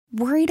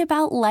Worried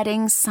about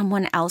letting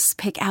someone else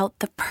pick out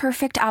the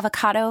perfect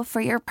avocado for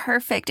your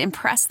perfect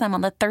impress them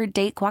on the third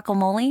date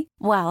guacamole?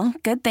 Well,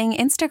 good thing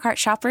Instacart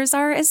shoppers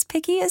are as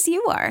picky as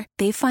you are.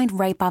 They find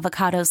ripe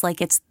avocados like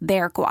it's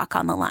their guac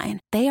on the line.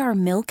 They are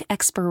milk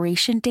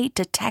expiration date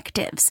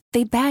detectives.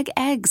 They bag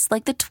eggs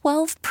like the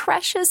 12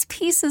 precious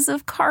pieces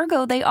of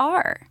cargo they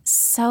are.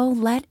 So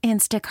let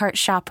Instacart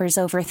shoppers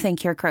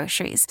overthink your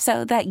groceries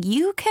so that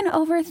you can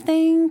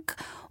overthink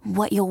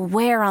what you'll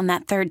wear on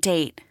that third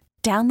date.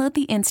 Download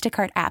the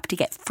Instacart app to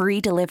get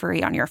free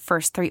delivery on your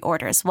first 3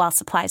 orders while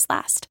supplies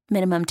last.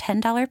 Minimum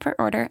 $10 per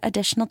order.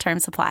 Additional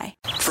terms apply.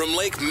 From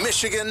Lake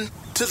Michigan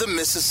to the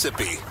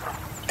Mississippi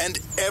and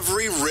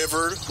every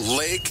river,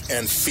 lake,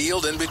 and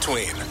field in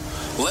between.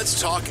 Let's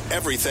talk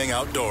everything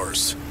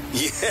outdoors.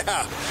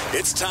 Yeah,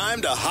 it's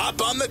time to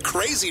hop on the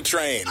crazy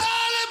train.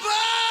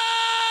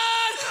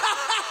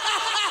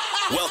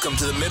 Welcome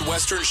to the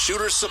Midwestern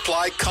Shooter's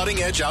Supply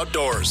Cutting Edge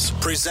Outdoors,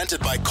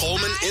 presented by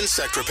Coleman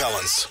Insect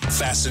Repellents.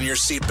 Fasten your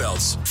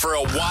seatbelts for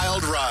a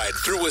wild ride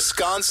through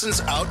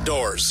Wisconsin's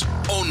outdoors.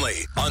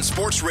 Only on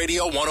Sports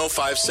Radio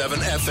 105.7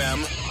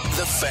 FM,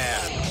 The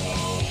Fan.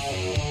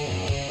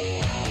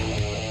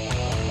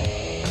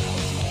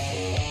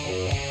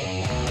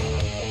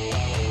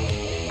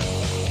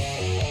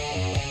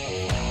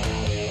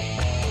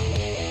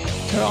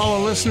 To all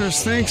the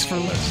listeners, thanks for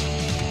listening.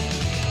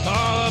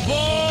 All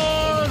aboard!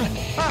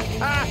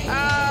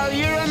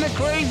 You're on the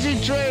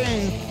crazy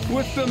train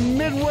with the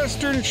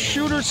Midwestern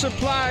Shooter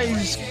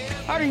Supplies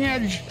Cutting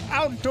Edge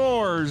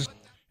Outdoors.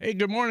 Hey,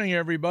 good morning,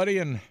 everybody,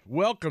 and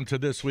welcome to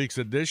this week's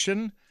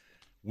edition.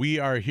 We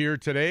are here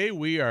today.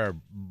 We are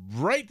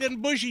bright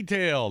and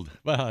bushy-tailed.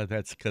 Well,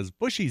 that's because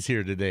Bushy's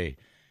here today.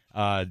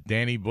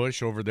 Danny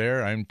Bush over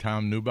there. I'm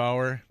Tom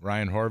Neubauer.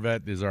 Ryan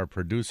Horvat is our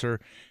producer.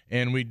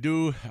 And we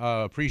do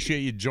appreciate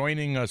you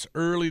joining us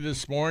early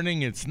this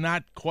morning. It's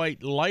not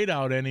quite light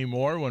out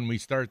anymore when we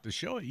start the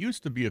show. It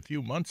used to be a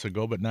few months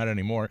ago, but not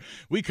anymore.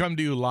 We come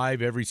to you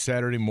live every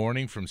Saturday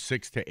morning from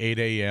 6 to 8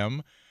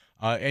 a.m.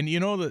 And you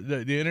know,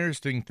 the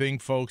interesting thing,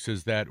 folks,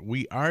 is that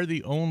we are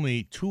the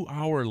only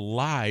 2-hour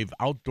live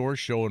outdoor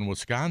show in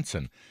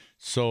Wisconsin.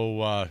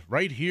 So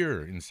right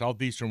here in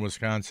southeastern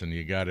Wisconsin,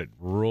 you got it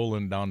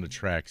rolling down the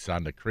tracks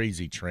on the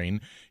crazy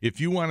train. If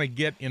you want to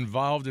get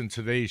involved in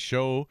today's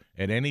show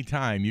at any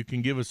time, you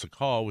can give us a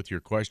call with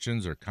your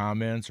questions or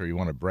comments, or you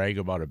want to brag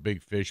about a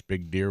big fish,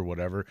 big deer,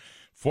 whatever.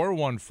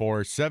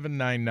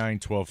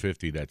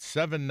 414-799-1250. That's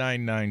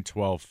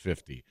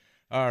 799-1250.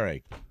 All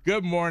right.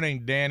 Good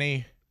morning,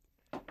 Danny.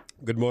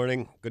 Good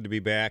morning. Good to be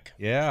back.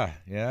 Yeah.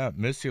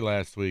 Missed you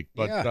last week.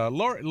 But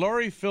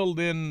Lori filled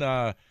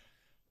in...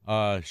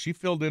 she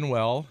filled in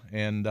well,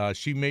 and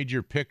she made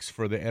your picks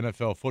for the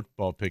NFL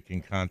football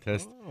picking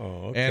contest.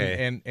 Oh,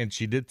 okay. And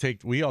she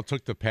did we all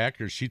took the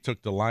Packers. She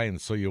took the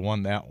Lions, so you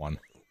won that one.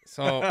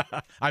 So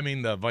I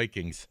mean the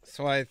Vikings.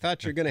 So I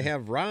thought you're going to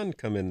have Ron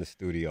come in the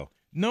studio.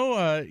 No,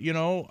 I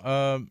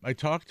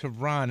talked to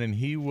Ron, and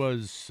he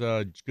was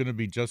going to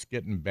be just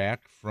getting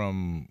back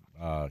from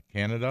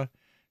Canada,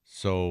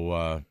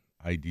 so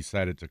I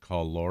decided to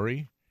call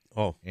Lori.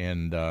 Oh.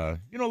 And,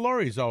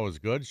 Lori's always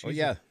good.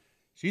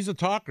 She's a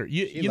talker.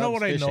 You know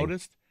what fishing. I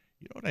noticed?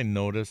 You know what I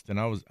noticed? And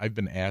I've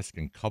been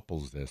asking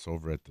couples this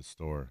over at the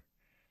store.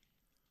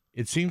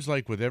 It seems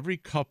like with every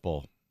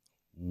couple,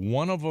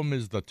 one of them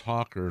is the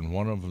talker and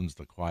one of them's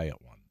the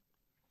quiet one.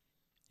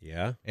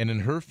 Yeah. And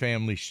in her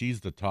family, she's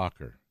the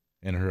talker,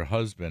 and her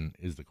husband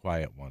is the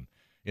quiet one.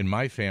 In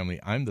my family,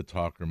 I'm the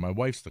talker, my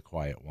wife's the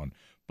quiet one.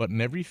 But in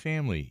every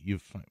family,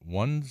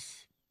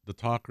 one's the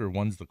talker,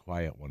 one's the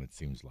quiet one, it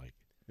seems like.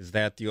 Is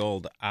that the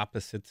old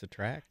opposites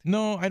attract?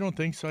 No, I don't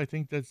think so. I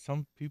think that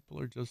some people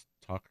are just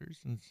talkers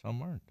and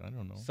some aren't. I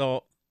don't know.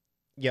 So,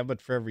 yeah,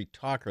 but for every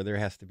talker, there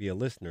has to be a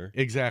listener.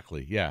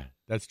 Exactly. Yeah,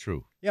 that's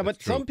true. Yeah, that's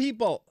but true. some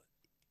people,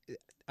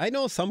 I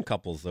know some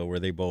couples, though,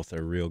 where they both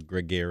are real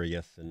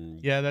gregarious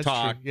and that's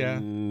talk true. Yeah.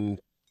 and,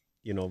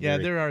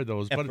 very there are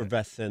those.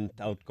 effervescent,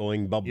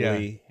 outgoing,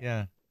 bubbly.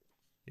 Yeah.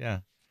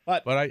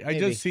 But I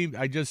just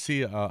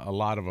see a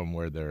lot of them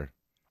where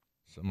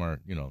some are,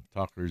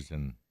 talkers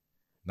and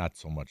not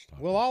so much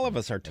talkers. Well, all of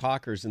us are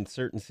talkers in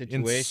certain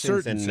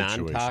situations and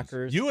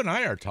non-talkers. You and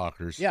I are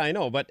talkers. Yeah, I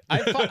know, but I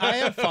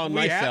have found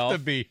we myself. have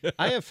to be.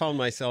 I have found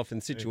myself in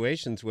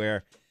situations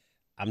where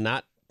I'm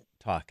not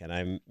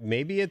talking.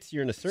 Maybe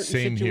you're in a certain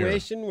Same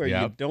situation here. where you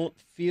Yep. don't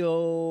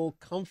feel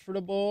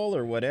comfortable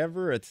or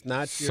whatever. It's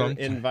not your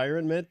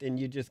environment, and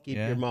you just keep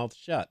your mouth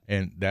shut.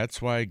 And that's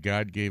why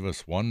God gave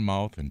us one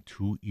mouth and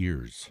 2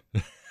 ears.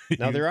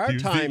 Now, there are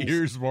Use times. the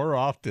ears more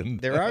often.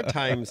 There are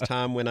times,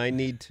 Tom, when I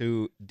need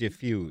to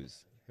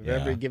diffuse. Have I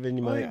ever given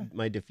you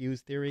my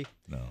diffuse theory?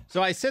 No.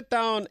 So I sit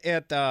down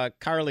at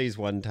Carly's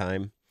one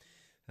time.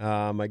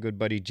 My good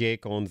buddy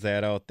Jake owns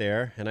that out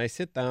there, and I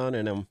sit down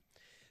and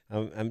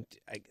I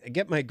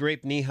get my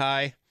grape knee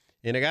high,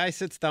 and a guy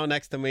sits down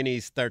next to me and he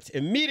starts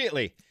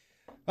immediately.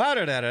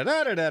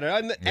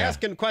 I'm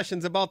asking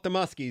questions about the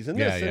muskies and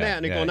this and that,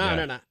 and he go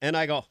no, and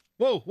I go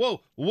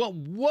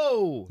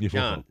whoa,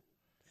 John.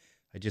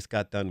 I just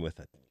got done with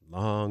it.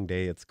 Long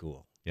day at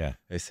school. Yeah.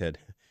 I said,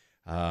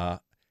 I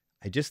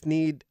just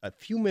need a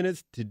few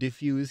minutes to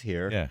diffuse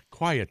here. Yeah.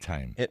 Quiet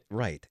time.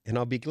 Right. And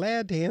I'll be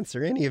glad to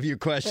answer any of your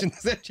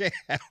questions that you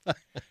have.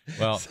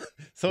 Well,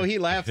 so he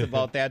laughs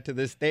about that to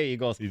this day. He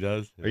goes, he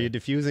does. Are you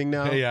diffusing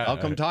now? Yeah. I'll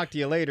come talk to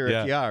you later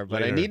Yeah, if you are.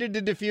 But later. I needed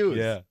to diffuse.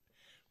 Yeah.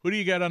 Who do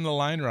you got on the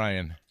line,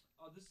 Ryan?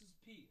 Oh, this is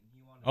Pete. And he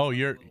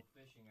wanted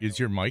Is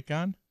your mic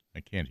on? I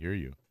can't hear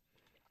you.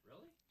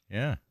 Really?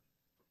 Yeah.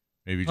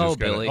 Maybe you Oh, just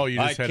got Billy. Oh, you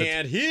just I had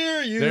can't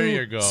hear you. There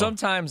you go.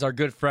 Sometimes our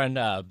good friend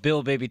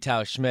Bill Baby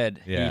Tau Schmidt,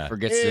 Yeah. he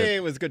forgets Hey, to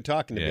it was good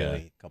talking to Yeah.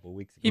 Billy a couple of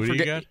weeks ago. he, Who do you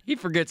forget, got? he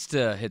forgets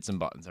to hit some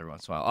buttons every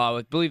once in a while.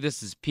 I believe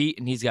this is Pete,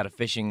 and he's got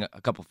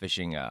a couple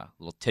fishing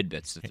little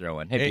tidbits to throw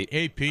in.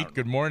 Hey, Pete.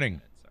 Good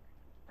morning.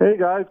 Hey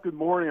guys, good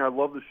morning. I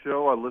love the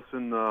show. I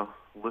listen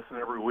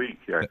every week.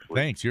 Actually,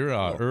 Thanks. You're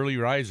an early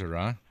riser,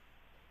 huh?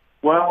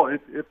 well,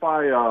 if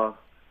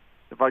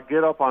I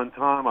get up on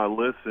time, I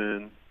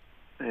listen,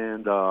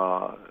 and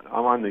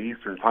I'm on the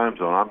Eastern time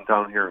zone. I'm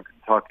down here in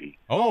Kentucky.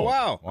 Oh,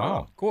 wow.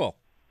 Wow. Cool.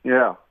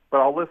 Yeah,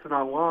 but I'll listen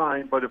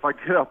online. But if I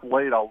get up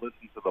late, I'll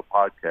listen to the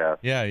podcast.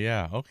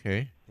 Yeah.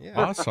 Okay. Yeah.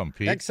 Awesome,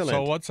 Pete. Excellent.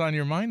 So what's on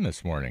your mind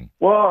this morning?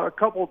 Well, a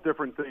couple of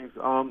different things.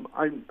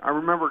 I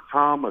remember,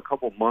 Tom, a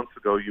couple of months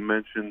ago, you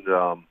mentioned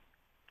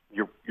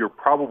you're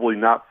probably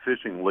not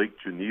fishing Lake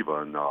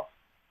Geneva enough.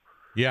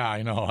 Yeah,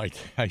 I know.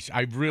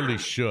 I really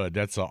should.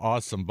 That's an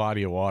awesome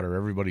body of water.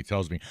 Everybody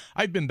tells me.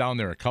 I've been down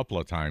there a couple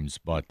of times,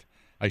 but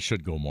I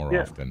should go more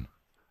often.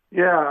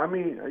 Yeah, I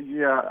mean,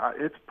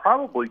 it's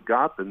probably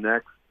got the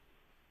next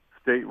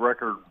state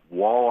record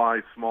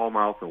walleye,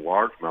 smallmouth, and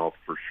largemouth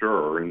for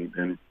sure,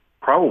 and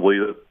probably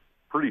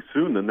pretty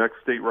soon the next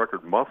state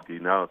record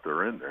muskie. Now that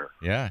they're in there.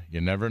 Yeah,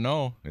 you never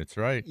know. It's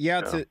right.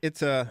 Yeah,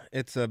 it's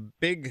a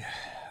big,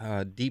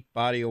 deep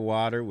body of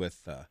water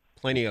with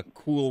plenty of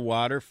cool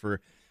water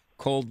for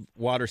cold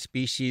water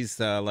species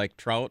like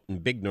trout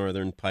and big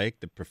northern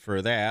pike that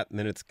prefer that. And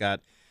then it's got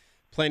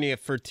plenty of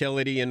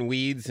fertility in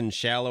weeds and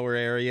shallower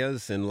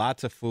areas and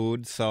lots of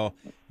food. So,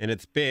 and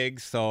it's big.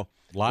 So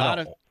A lot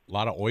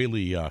of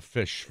oily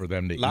fish for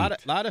them to eat.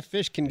 lot of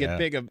fish can get Yeah.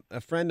 big.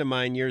 A friend of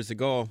mine years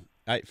ago,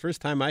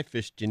 first time I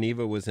fished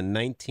Geneva was in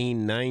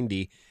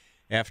 1990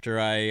 after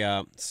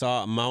I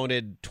saw a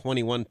mounted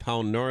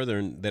 21-pound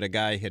northern that a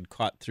guy had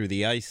caught through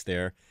the ice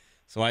there.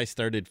 So I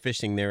started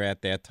fishing there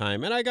at that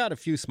time, and I got a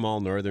few small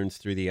northerns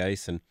through the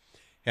ice and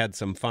had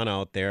some fun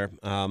out there.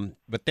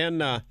 But then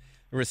there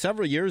were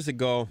several years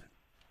ago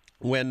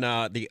when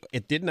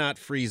it did not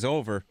freeze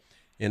over,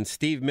 and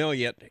Steve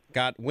Milliot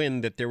got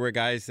wind that there were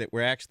guys that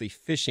were actually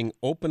fishing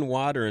open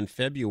water in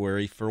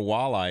February for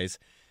walleyes.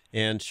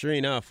 And sure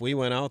enough, we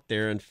went out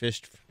there and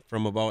fished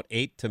from about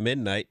 8 to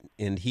midnight,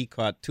 and he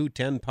caught 2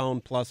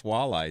 10-pound plus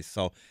walleyes.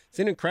 So it's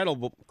an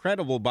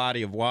incredible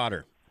body of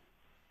water.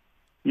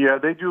 Yeah,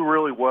 they do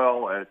really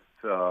well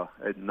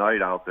at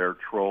night out there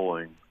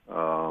trolling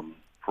for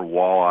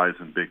walleyes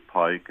and big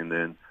pike, and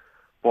then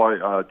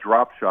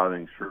drop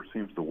shotting sure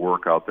seems to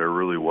work out there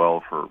really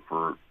well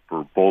for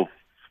both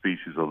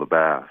species of the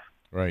bass.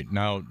 Right.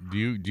 Now, do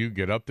you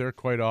get up there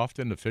quite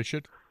often to fish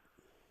it?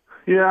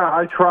 Yeah,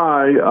 I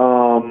try.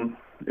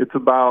 It's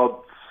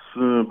about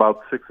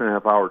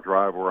 6.5 hour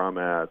drive where I'm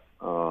at,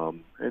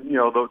 and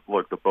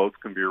look, the boats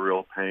can be a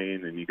real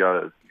pain, and you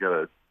gotta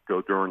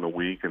go during the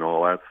week and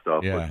all that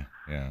stuff. Yeah.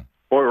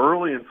 Boy,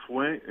 early in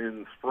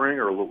spring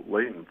or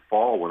late in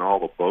fall when all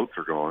the boats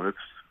are going, it's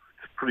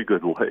a pretty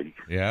good lake.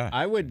 Yeah.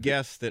 I would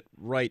guess that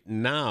right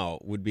now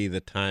would be the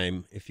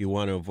time, if you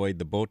want to avoid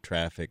the boat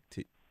traffic,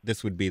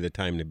 this would be the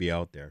time to be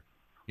out there.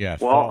 Yeah.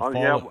 Well,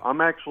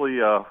 I'm actually,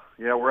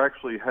 we're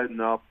actually heading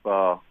up.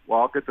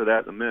 I'll get to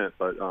that in a minute,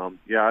 but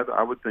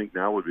I would think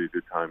now would be a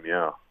good time.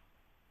 Yeah.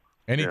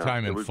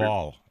 Anytime it in would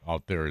fall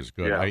out there is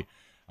good. Yeah.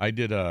 I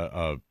did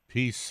a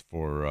piece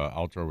for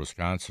Outdoor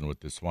Wisconsin with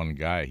this one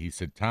guy. He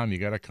said, "Tom, you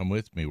got to come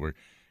with me."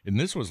 And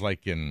this was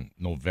like in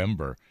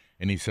November,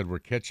 and he said we're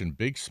catching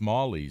big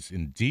smallies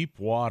in deep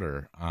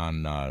water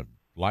on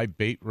live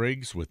bait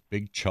rigs with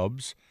big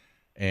chubs.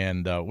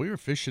 And we were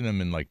fishing them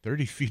in like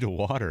 30 feet of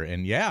water,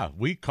 and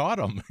we caught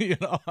them.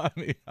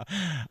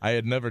 I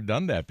had never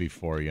done that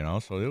before,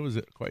 so it was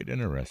quite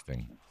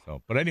interesting.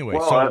 So, but anyway,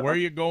 where are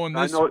you going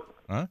this?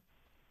 Huh?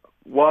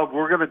 Well,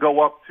 we're going to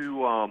go up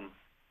to.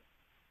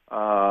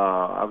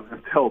 I was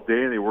going to tell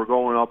Danny we're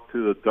going up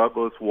to the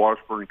Douglas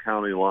Washburn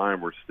County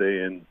line. We're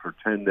staying for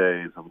 10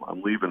 days.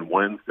 I'm leaving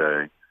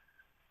Wednesday,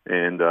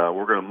 and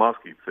we're going to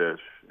muskie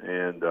fish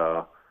and.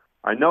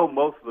 I know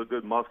most of the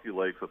good muskie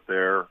lakes up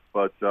there,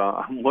 but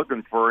I'm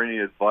looking for any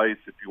advice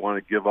if you want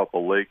to give up a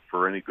lake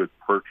for any good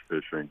perch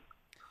fishing.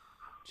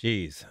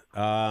 Jeez.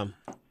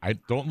 I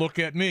don't look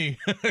at me.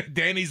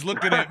 Danny's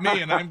looking at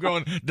me, and I'm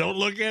going, don't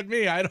look at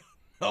me. I don't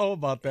know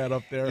about that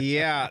up there.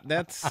 Yeah,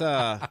 that's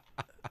a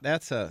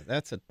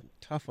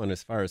tough one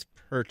as far as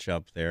perch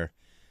up there.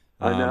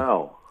 I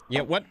know.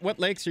 Yeah, what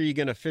lakes are you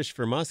going to fish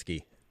for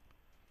muskie?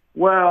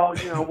 Well,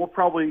 we'll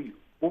probably,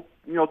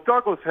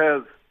 Douglas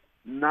has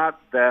not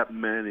that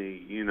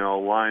many.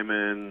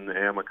 Lyman,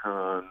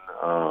 Amacon,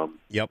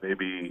 Yep.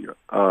 maybe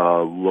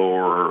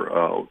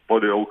lower, but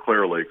the Eau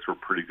Claire lakes were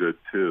pretty good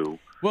too.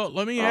 Well,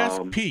 let me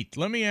ask Pete.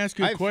 Let me ask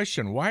you a I've-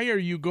 question. Why are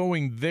you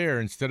going there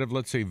instead of,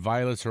 let's say,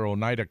 Vilas or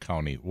Oneida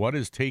County? What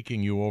is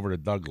taking you over to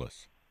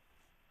Douglas?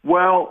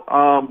 Well,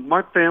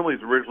 my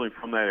family's originally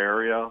from that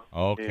area.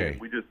 Okay.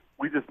 And we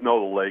just know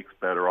the lakes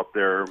better up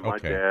there. My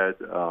Okay. dad,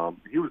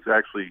 he was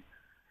actually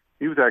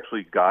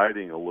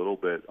guiding a little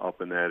bit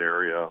up in that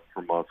area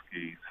for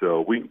muskie, so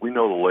we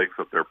know the lakes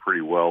up there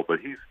pretty well. But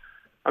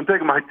I'm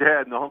taking my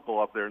dad and uncle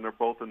up there, and they're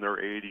both in their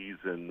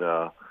 80s, and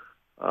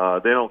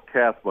they don't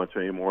cast much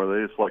anymore.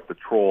 They just like to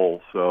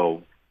troll,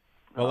 so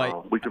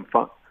we can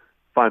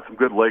find some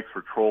good lakes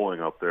for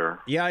trolling up there.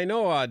 Yeah, I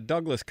know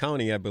Douglas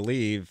County, I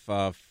believe,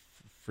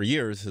 for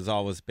years has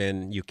always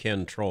been you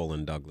can troll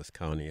in Douglas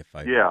County.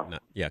 Kind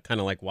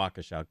of like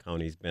Waukesha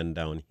County's been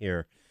down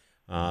here.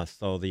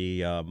 So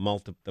the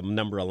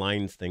number of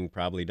lines thing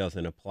probably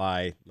doesn't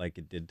apply like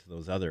it did to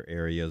those other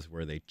areas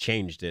where they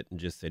changed it and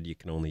just said you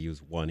can only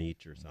use one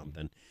each or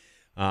something.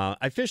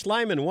 I fished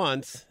Lyman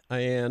once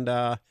and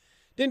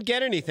didn't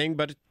get anything,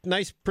 but a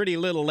nice, pretty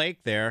little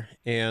lake there.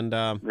 And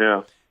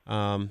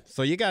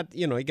so you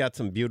got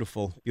some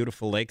beautiful,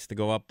 beautiful lakes to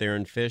go up there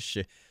and fish.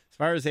 As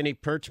far as any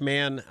perch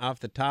man off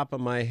the top of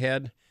my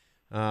head,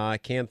 I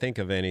can't think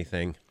of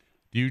anything.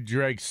 Do you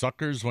drag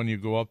suckers when you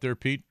go up there,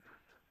 Pete?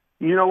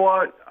 You know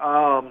what?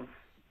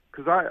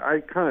 Because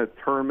I kind of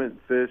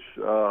tournament fish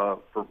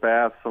for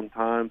bass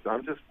sometimes.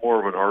 I'm just more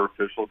of an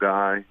artificial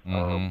guy.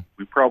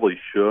 We probably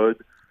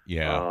should.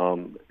 Yeah.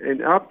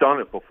 And I've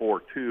done it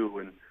before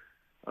too.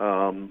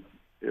 And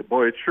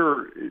boy, it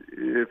sure,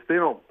 if they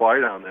don't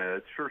bite on that,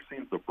 it sure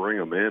seems to bring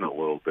them in a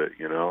little bit,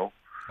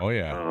 Oh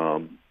yeah.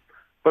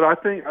 But I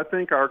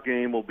think our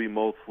game will be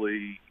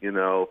mostly,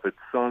 if it's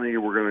sunny,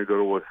 we're going to go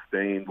to a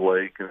stained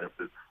lake, and if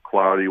it's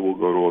cloudy, we'll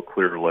go to a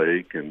clear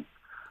lake. And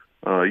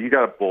you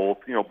got both.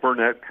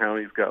 Burnett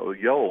County's got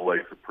Yellow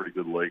Lake's a pretty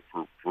good lake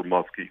for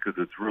muskie because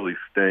it's really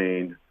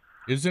stained.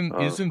 Isn't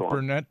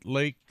Burnett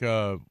Lake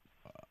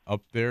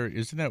up there?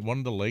 Isn't that one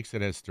of the lakes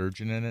that has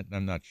sturgeon in it?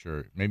 I'm not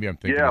sure. Maybe I'm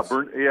thinking.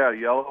 Yeah,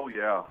 Yellow.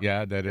 Yeah.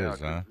 Yeah, that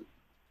is, huh?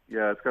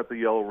 Yeah, it's got the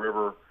Yellow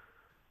River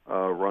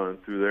running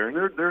through there,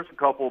 and there's a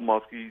couple of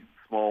muskie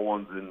small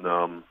ones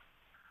in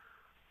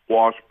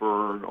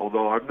Washburn.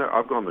 Although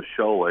I've gone to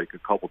Shell Lake a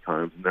couple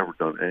times and never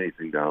done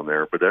anything down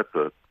there, but that's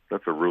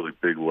a really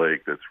big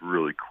lake that's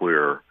really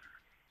clear.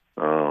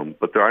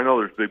 But I know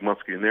there's big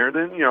muskie in there.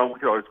 Then we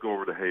could always go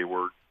over to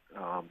Hayward.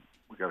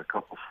 We got a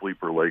couple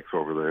sleeper lakes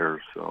over there.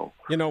 So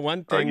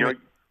one thing.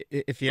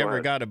 If you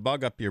ever got a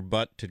bug up your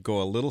butt to go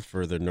a little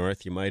further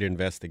north, you might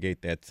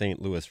investigate that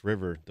St. Louis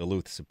River,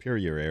 Duluth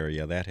Superior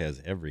area. That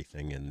has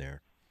everything in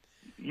there.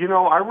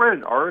 I read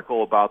an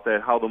article about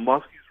that, how the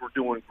muskies were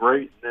doing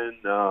great, and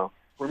then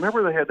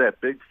remember they had that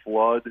big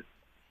flood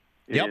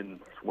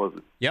was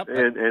it? Yep.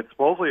 And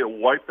supposedly it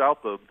wiped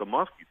out the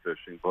muskie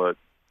fishing, but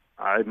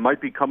it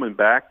might be coming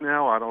back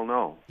now. I don't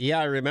know. Yeah,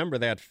 I remember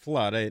that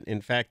flood.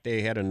 In fact,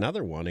 they had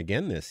another one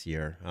again this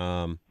year.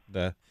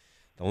 The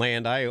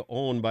land I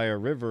own by a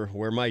river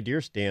where my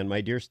deer stand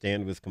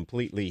was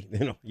completely,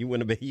 you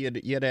wouldn't have,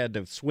 you'd had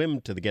to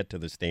swim to get to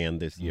the stand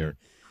this year.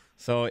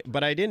 So,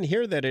 but I didn't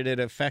hear that it had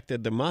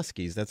affected the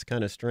muskies. That's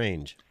kind of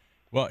strange.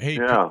 Well,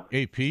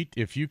 hey, Pete,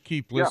 if you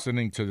keep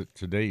listening to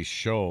today's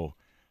show,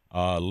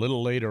 a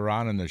little later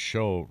on in the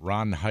show,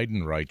 Ron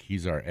Heidenreich,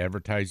 he's our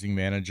advertising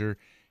manager.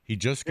 He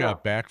just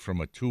got back from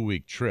a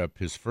 2-week trip.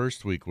 His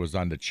first week was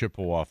on the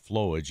Chippewa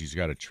Flowage. He's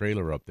got a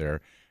trailer up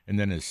there. And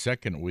then his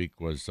second week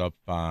was up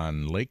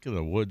on Lake of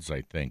the Woods,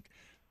 I think.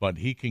 But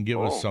he can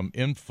give us some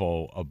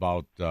info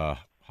about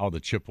how the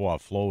Chippewa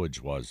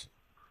Flowage was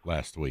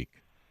last week.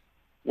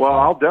 Well,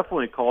 I'll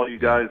definitely call you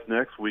guys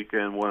next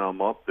weekend when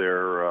I'm up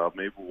there.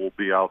 Maybe we'll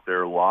be out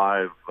there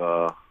live.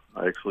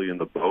 Actually, in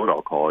the boat,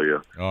 I'll call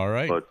you. All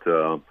right.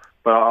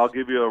 But I'll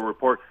give you a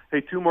report.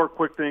 Hey, 2 more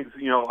quick things.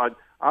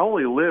 I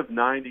only live an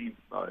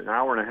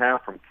hour and a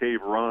half from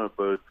Cave Run,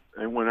 but if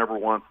anyone ever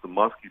wants to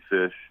muskie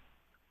fish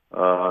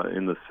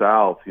in the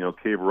South,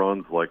 Cave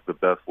Run's like the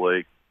best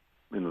lake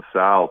in the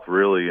South,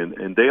 really.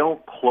 And they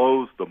don't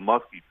close the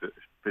muskie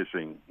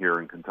fishing here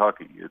in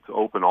Kentucky. It's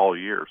open all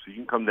year, so you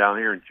can come down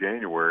here in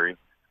January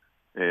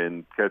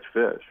and catch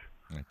fish.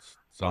 It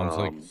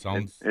sounds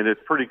and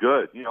it's pretty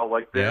good.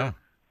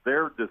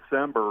 Their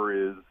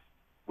December is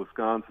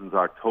Wisconsin's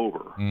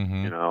October.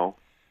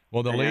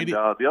 Well, the lady.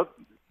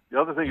 The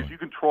other thing is you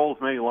can troll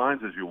as many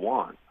lines as you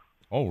want.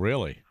 Oh,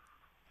 really?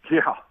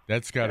 Yeah.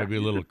 That's got to be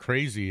a little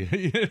crazy.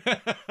 It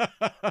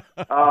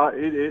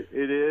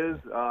is.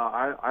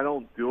 I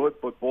don't do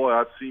it, but boy,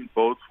 I've seen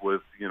boats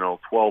with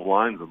 12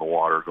 lines in the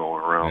water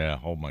going around. Yeah.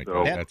 Oh my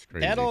God, that's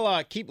crazy.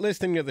 That'll keep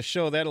listening to the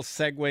show. That'll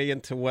segue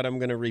into what I'm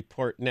going to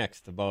report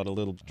next about a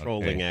little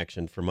trolling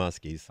action for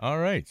muskies. All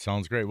right,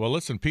 sounds great. Well,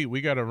 listen, Pete,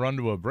 we got to run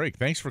to a break.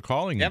 Thanks for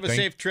calling. Have a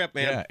safe trip,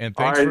 man. Yeah, and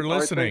thanks for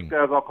listening.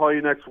 Thanks, guys. I'll call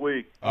you next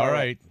week. All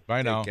right.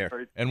 Bye now. Take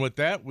care. And with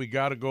that, we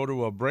got to go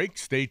to a break.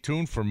 Stay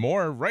tuned for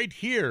more right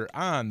here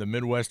on the the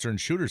Midwestern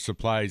Shooter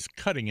Supply's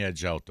Cutting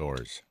Edge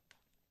Outdoors.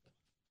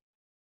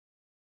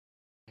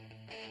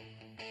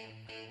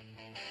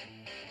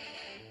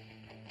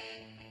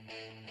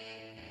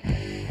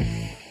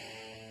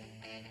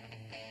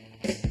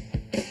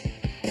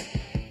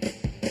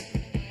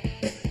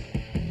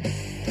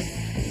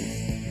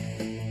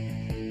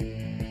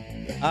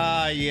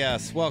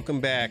 Yes. Welcome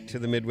back to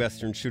the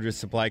Midwestern Shooter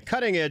Supply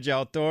Cutting Edge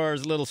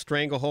Outdoors. A little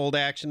stranglehold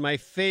action. My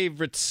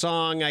favorite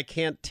song. I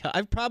can't tell.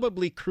 I've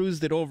probably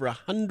cruised it over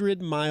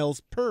 100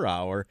 miles per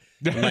hour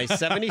in my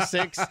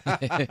 76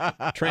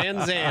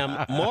 Trans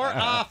Am more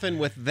often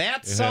with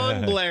that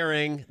song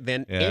blaring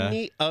than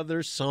any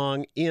other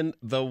song in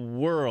the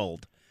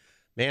world.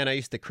 Man, I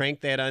used to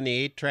crank that on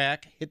the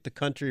 8-track, hit the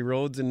country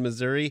roads in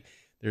Missouri.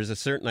 There's a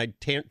certain,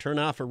 I'd turn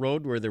off a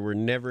road where there were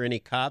never any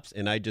cops,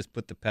 and I'd just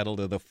put the pedal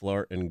to the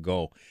floor and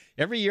go.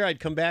 Every year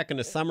I'd come back in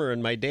the summer,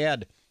 and my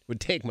dad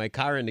would take my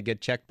car in to get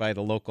checked by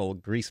the local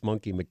grease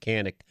monkey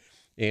mechanic.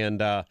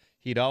 And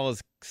he'd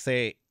always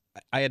say,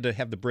 I had to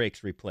have the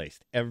brakes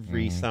replaced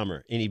every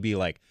summer. And he'd be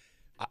like,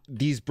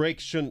 these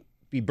brakes shouldn't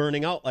be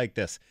burning out like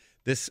this.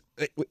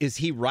 Is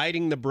he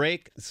riding the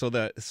brake? So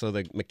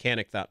the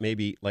mechanic thought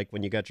maybe like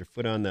when you got your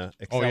foot on the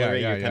accelerator,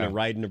 you're kind of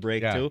riding the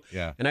brake too.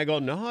 Yeah. And I go,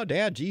 no,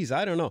 Dad, geez,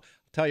 I don't know.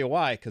 I'll tell you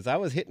why, because I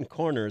was hitting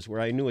corners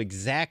where I knew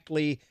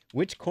exactly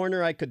which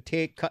corner I could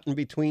take, cutting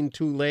between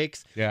two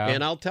lakes. Yeah.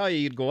 And I'll tell you,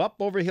 you'd go up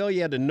over hill,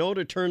 you had to know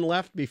to turn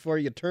left before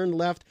you turned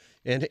left,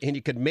 and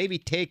you could maybe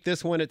take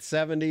this one at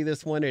 70,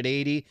 this one at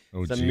 80.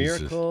 Oh, it's a Jesus.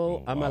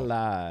 miracle Oh, I'm wow.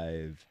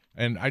 alive.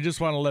 And I just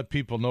want to let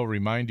people know,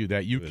 remind you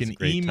that you It was can a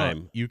great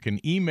time.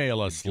 email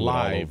us Do it all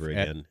live over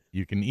at, again.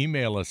 you can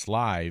email us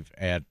live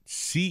at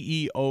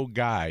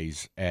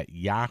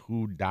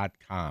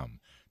ceoguys@yahoo.com.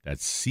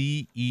 That's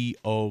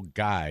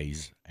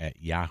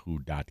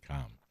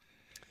ceoguys@yahoo.com.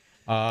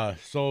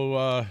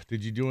 So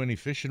did you do any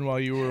fishing while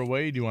you were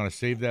away? Do you want to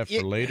save that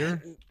for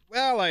later?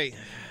 Well, I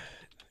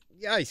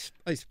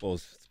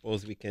suppose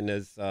we can.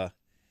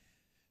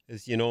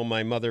 As you know,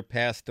 my mother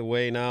passed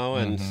away now,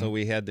 and so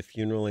we had the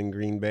funeral in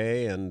Green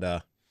Bay, and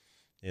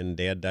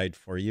Dad died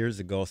 4 years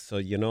ago. So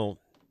you know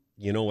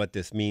what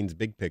this means,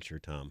 big picture,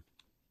 Tom.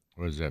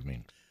 What does that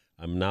mean?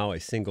 I'm now a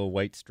single,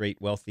 white,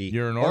 straight, wealthy,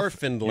 You're an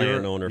orphaned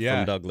landowner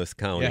from Douglas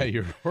County. Yeah,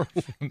 you're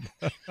orphaned.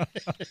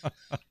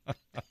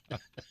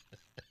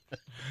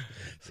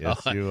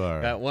 Yes, you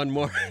are. Got one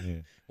more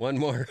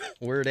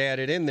word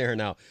added in there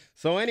now.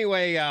 So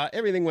anyway,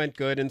 everything went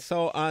good, and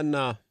so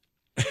on.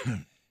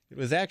 It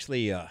was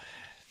actually I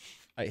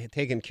had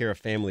taken care of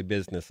family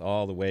business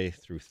all the way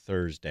through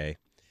Thursday,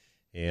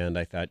 and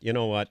I thought, you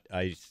know what,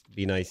 I'd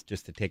be nice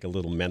just to take a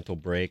little mental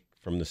break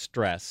from the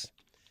stress.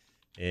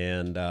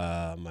 And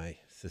my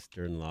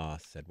sister-in-law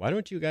said, "Why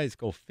don't you guys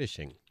go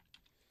fishing?"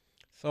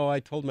 So I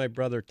told my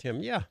brother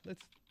Tim, "Yeah,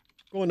 let's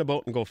go in the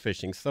boat and go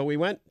fishing." So we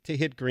went to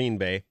hit Green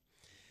Bay,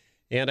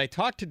 and I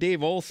talked to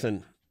Dave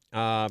Olson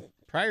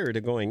prior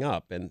to going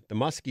up, and the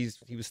muskies.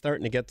 He was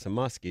starting to get some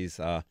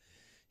muskies.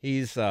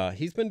 He's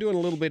been doing a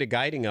little bit of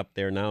guiding up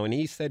there now, and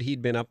he said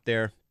he'd been up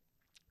there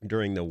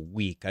during the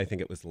week. I think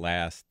it was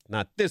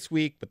not this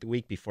week, but the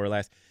week before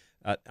last,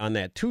 on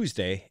that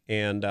Tuesday,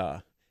 and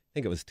I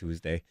think it was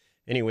Tuesday.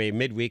 Anyway,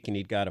 midweek, and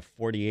he'd got a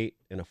 48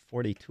 and a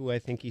 42, I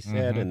think he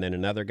said, and then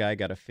another guy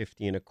got a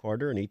 50 and a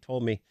quarter, and he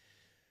told me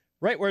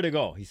right where to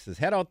go. He says,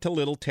 head out to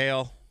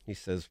Littletail. He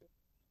says,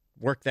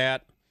 work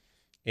that.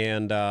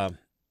 And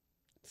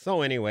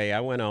so anyway,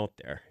 I went out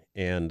there,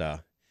 and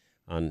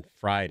on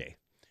Friday,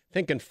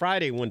 thinking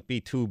Friday wouldn't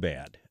be too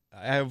bad.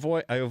 I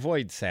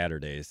avoid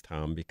Saturdays,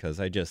 Tom, because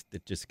it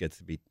just gets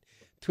to be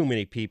too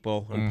many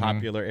people in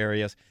popular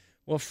areas.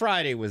 Well,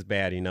 Friday was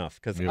bad enough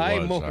because I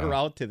motor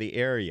out to the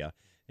area,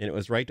 and it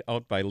was right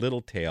out by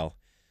Littletail,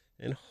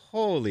 and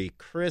holy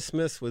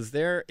Christmas was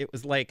there. It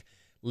was like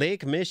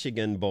Lake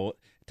Michigan boat.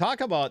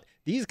 Talk about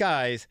these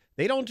guys.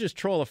 They don't just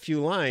troll a few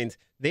lines.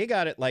 They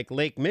got it like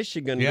Lake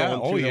Michigan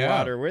going through the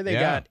water, where they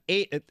got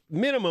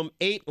minimum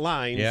 8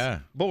 lines,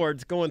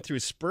 boards going through,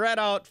 spread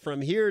out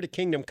from here to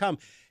Kingdom Come.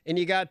 And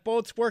you got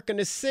boats working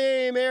the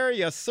same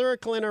area,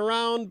 circling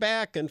around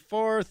back and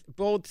forth,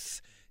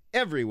 boats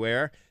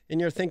everywhere. And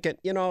you're thinking,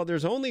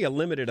 there's only a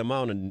limited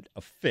amount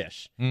of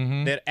fish,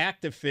 that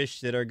active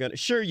fish that are going to,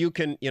 sure, you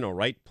can,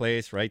 right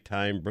place, right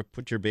time,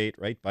 put your bait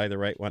right by the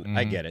right one.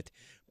 I get it.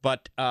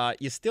 But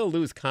you still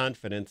lose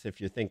confidence if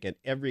you're thinking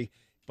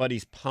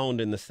everybody's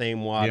pounding the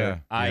same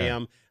water. I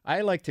am.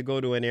 I like to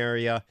go to an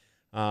area.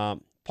 Paul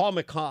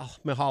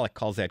Mihalik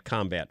calls that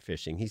combat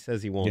fishing. He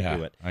says he won't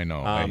do it. I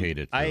know. I hate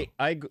it, too.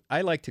 I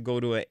like to go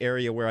to an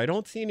area where I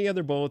don't see any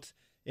other boats,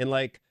 and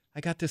I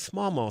got this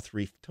smallmouth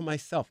reef to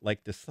myself,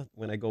 like this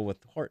when I go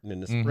with Horton in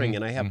the spring,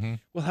 and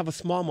we'll have a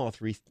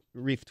smallmouth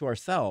reef to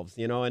ourselves,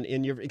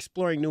 and you're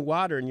exploring new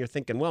water, and you're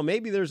thinking, well,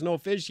 maybe there's no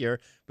fish here,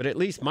 but at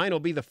least mine will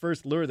be the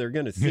first lure they're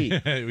going to see.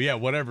 Yeah,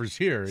 whatever's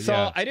here.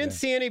 So I didn't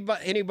see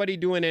anybody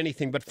doing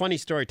anything, but funny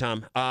story,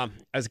 Tom. I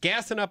was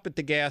gassing up at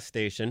the gas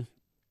station,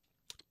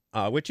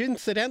 which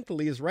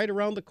incidentally is right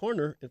around the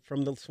corner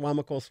from the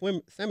Swamico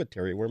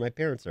Cemetery, where my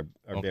parents are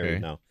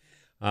buried now.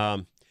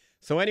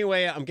 So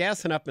anyway, I'm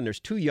gassing up, and there's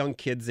two young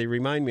kids. They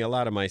remind me a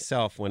lot of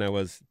myself when I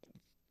was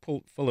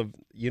full of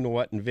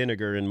you-know-what and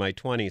vinegar in my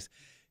 20s.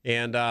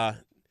 And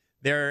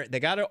they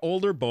got an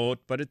older boat,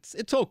 but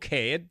it's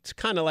okay. It's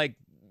kind of like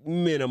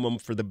minimum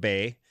for the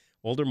bay,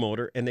 older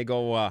motor. And they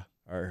go, are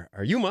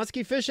you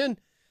muskie fishing?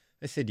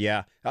 I said,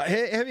 yeah.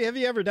 Have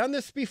you ever done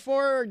this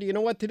before? Do you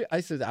know what to do?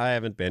 I said, I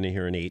haven't been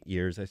here in 8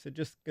 years. I said,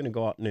 just going to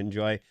go out and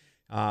enjoy.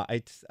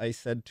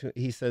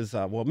 He says,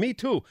 well, me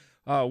too.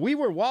 We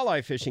were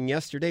walleye fishing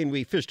yesterday, and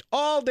we fished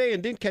all day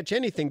and didn't catch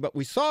anything, but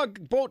we saw a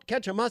boat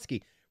catch a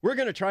muskie. We're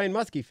going to try and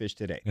muskie fish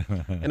today.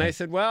 And I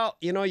said, well,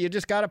 you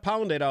just got to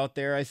pound it out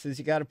there. I says,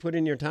 you got to put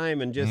in your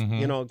time and just,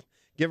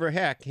 give her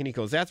heck. And he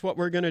goes, that's what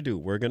we're going to do.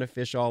 We're going to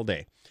fish all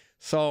day.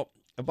 So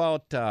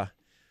about,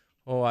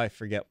 I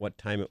forget what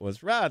time it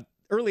was.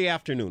 Early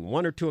afternoon,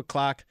 1 or 2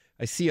 o'clock,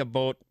 I see a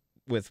boat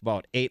with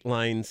about 8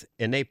 lines,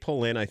 and they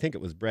pull in. I think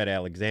it was Brett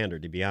Alexander,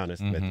 to be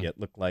honest with you. It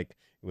looked like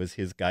it was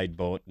his guide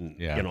boat, and,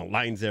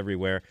 lines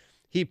everywhere.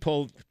 He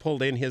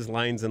pulled in his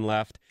lines and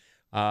left.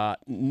 I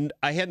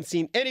hadn't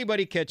seen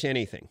anybody catch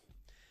anything.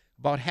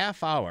 About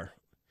half hour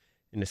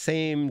in the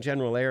same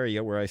general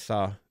area where I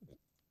saw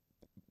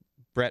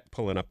Brett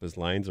pulling up his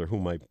lines, or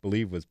whom I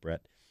believe was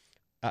Brett,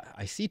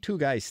 I see 2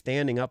 guys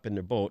standing up in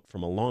their boat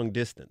from a long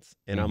distance,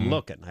 and I'm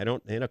looking.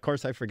 And of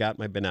course I forgot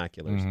my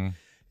binoculars,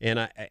 and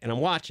I'm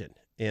watching,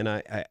 and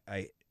I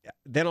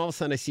then all of a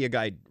sudden I see a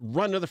guy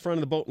run to the front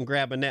of the boat and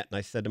grab a net, and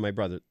I said to my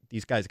brother,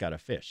 these guys got a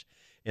fish.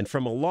 And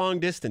from a long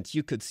distance,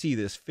 you could see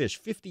this fish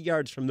 50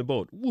 yards from the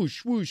boat,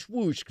 whoosh, whoosh,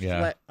 whoosh,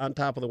 flat on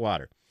top of the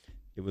water.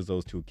 It was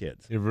those 2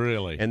 kids.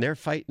 Really? And they're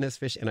fighting this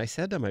fish. And I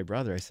said to my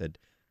brother, I said,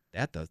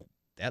 that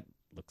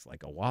looks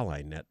like a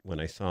walleye net when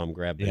I saw him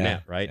grab the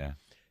net, right? Yeah.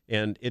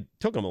 And it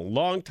took them a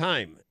long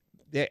time.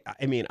 I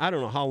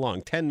don't know how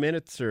long, 10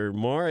 minutes or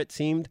more it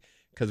seemed,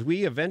 because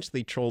we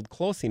eventually trolled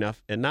close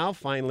enough. And now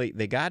finally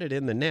they got it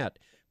in the net.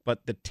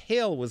 But the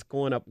tail was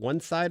going up one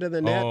side of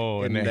the net,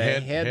 and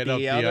the head the up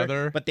other. the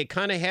other. But they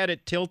kind of had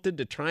it tilted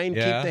to try and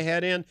keep the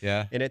head in.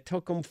 Yeah. And it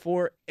took them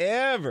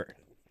forever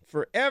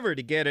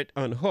to get it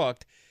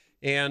unhooked.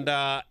 And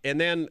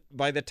then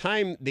by the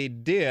time they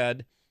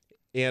did,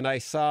 and I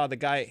saw the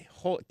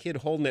kid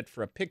holding it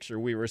for a picture,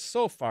 we were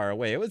so far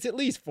away. It was at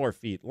least 4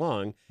 feet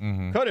long.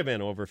 Could have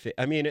been over.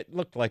 It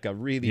looked like a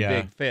really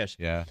big fish.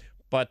 Yeah.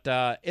 But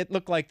it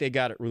looked like they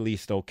got it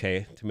released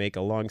okay, to make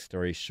a long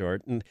story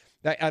short. And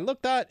I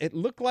looked out, it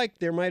looked like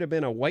there might have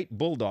been a white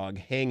bulldog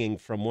hanging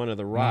from one of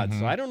the rods.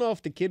 So I don't know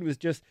if the kid was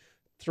just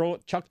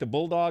chucked the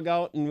bulldog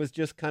out and was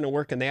just kind of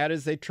working that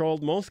as they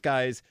trolled. Most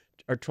guys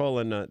are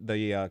trolling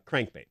the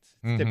crankbaits.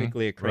 It's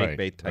typically a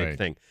crankbait type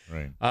thing.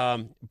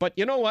 Right. But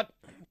you know what?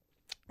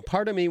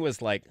 Part of me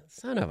was like,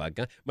 son of a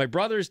gun. My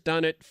brother's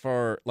done it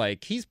for,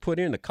 he's put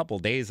in a couple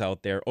days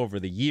out there over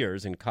the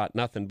years and caught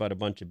nothing but a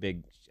bunch of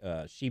big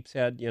sheep's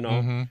head,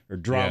 or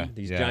drum,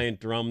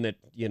 giant drum that,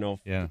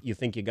 you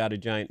think you got a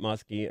giant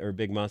muskie or a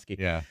big muskie.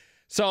 Yeah.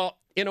 So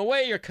in a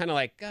way, you're kind of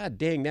like, God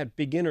dang, that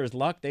beginner's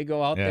luck. They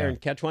go out there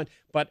and catch one.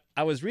 But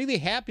I was really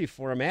happy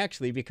for him,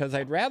 actually, because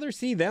I'd rather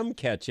see them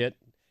catch it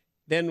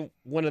than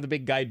one of the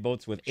big guide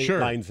boats with 8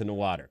 lines in the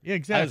water. Yeah,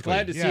 exactly. I was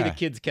glad to see the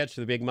kids catch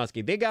the big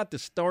muskie. They got the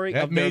story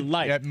of their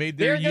life. That made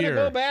their year. They're going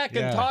to go back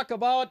and talk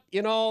about,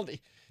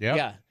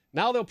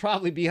 now they'll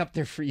probably be up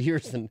there for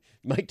years, and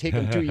it might take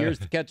them 2 years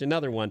to catch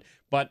another one.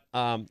 But,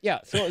 so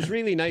it was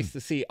really nice to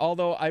see.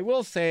 Although I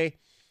will say,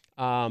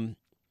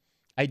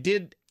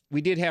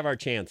 we did have our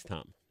chance,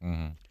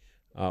 Tom.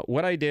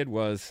 What I did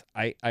was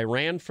I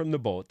ran from the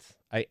boats.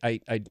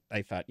 I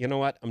thought, you know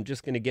what? I'm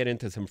just going to get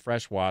into some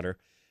fresh water.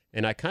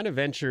 And I kind of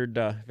ventured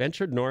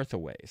north a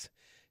ways.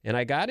 And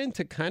I got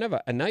into kind of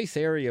a nice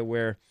area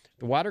where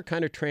the water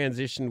kind of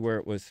transitioned, where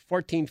it was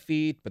 14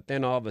 feet, but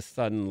then all of a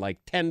sudden like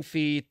 10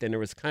 feet. And there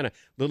was kind of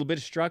a little bit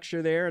of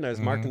structure there. And I was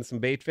marking some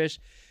bait fish.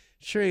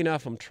 Sure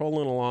enough, I'm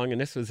trolling along.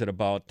 And this was at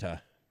about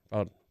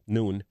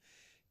noon.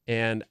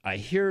 And I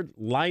hear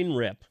line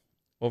rip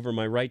over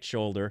my right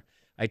shoulder.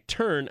 I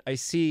turn, I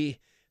see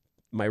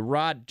my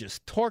rod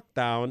just torqued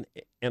down.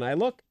 And I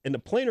look, and the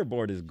planer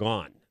board is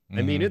gone.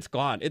 I mean, it's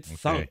gone.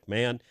 It's sunk,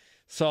 man.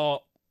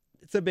 So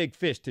it's a big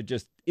fish to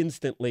just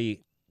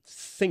instantly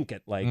sink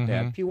it like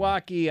that.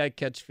 Pewaukee, I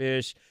catch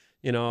fish,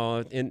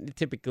 and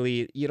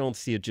typically you don't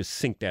see it just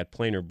sink that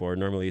planer board.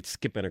 Normally it's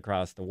skipping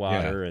across the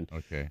water.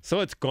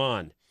 So it's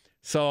gone.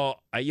 So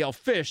I yell,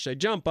 fish. I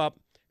jump up,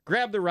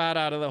 grab the rod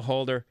out of the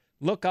holder,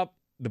 look up,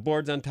 the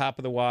board's on top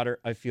of the water.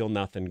 I feel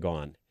nothing,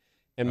 gone.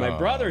 And my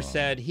brother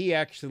said he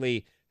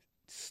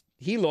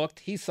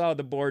looked, he saw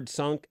the board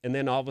sunk, and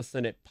then all of a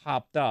sudden it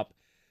popped up.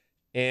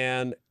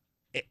 And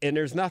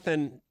there's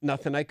nothing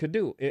I could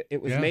do. It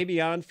was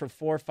maybe on for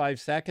 4 or 5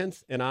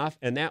 seconds and off,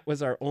 and that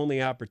was our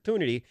only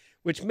opportunity,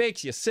 which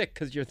makes you sick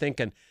because you're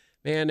thinking,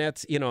 man,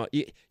 that's, you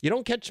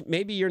don't catch,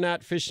 maybe you're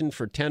not fishing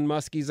for 10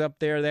 muskies up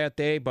there that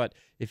day, but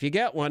if you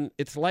get one,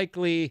 it's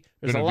likely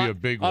there's Gonna a lot, be a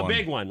big one. A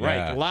big one, right?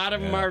 Yeah, A lot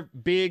of them are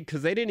big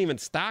because they didn't even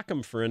stock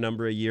them for a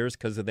number of years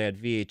because of that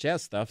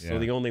VHS stuff. So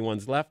the only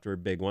ones left were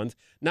big ones.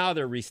 Now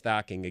they're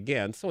restocking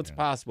again, so it's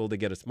possible to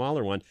get a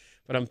smaller one.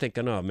 But I'm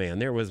thinking, oh man,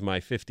 there was my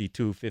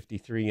 52,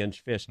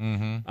 53-inch fish.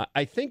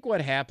 I think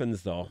what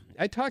happens though,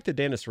 I talked to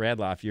Dennis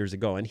Radloff years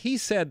ago, and he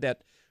said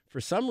that for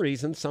some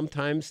reason,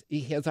 sometimes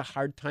he has a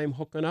hard time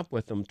hooking up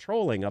with them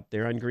trolling up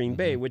there on Green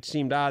Bay, which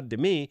seemed odd to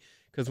me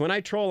because when I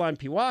troll on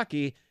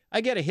Pewaukee, I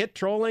get a hit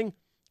trolling.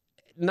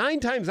 9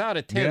 times out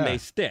of 10, they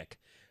stick.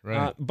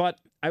 Right. But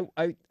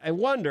I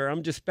wonder,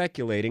 I'm just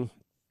speculating.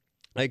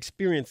 I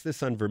experienced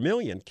this on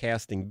Vermilion,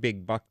 casting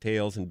big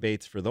bucktails and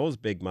baits for those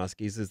big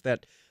muskies, is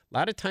that a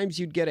lot of times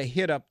you'd get a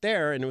hit up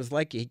there and it was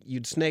like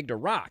you'd snagged a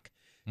rock.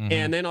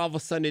 And then all of a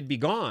sudden it'd be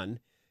gone.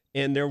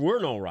 And there were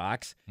no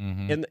rocks.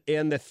 And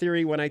the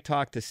theory when I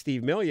talked to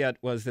Steve Milliot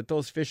was that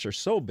those fish are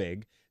so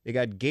big, they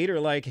got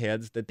gator-like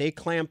heads, that they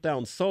clamp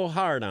down so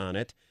hard on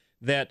it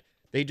that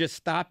they just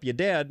stop you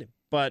dead,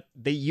 but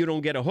you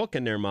don't get a hook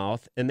in their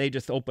mouth, and they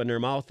just open their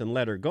mouth and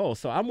let her go.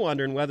 So I'm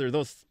wondering whether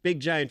those big,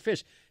 giant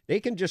fish, they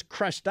can just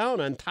crush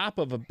down on top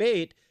of a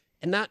bait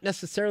and not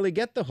necessarily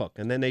get the hook,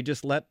 and then they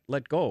just let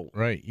go.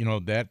 Right.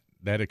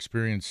 That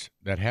experience,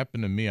 that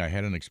happened to me. I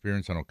had an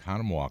experience on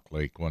Oconomowoc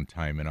Lake one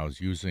time, and I was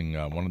using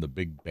one of the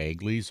big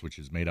Bagleys, which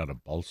is made out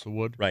of balsa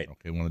wood. Right.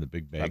 Okay, one of the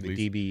big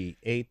Bagleys.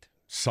 DB8?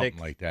 Something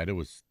like that. It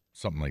was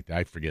something like that.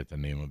 I forget the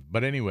name of it.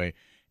 But anyway,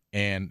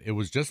 and it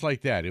was just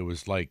like that. It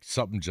was like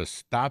something just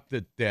stopped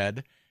it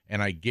dead,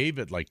 and I gave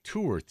it like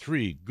 2 or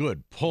 3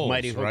 good pulls,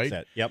 Mighty hook right?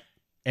 set. Yep.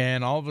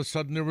 And all of a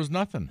sudden there was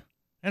nothing.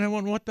 And I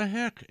went, what the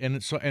heck?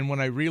 And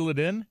when I reel it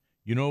in,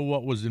 you know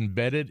what was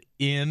embedded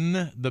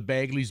in the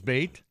Bagley's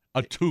bait?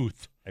 A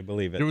tooth. I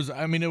believe it. It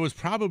was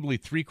probably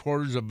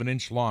 3/4 of an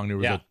inch long. There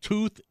was a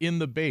tooth in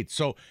the bait.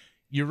 So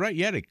you're right.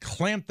 You had to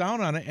clamp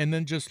down on it and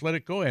then just let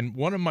it go. And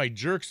one of my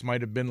jerks might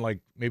have been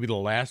like maybe the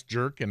last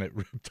jerk and it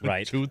ripped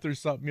a tooth or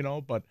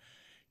something, But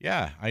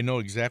yeah, I know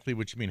exactly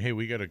what you mean. Hey,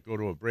 we got to go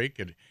to a break.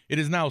 It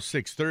is now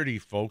 6:30,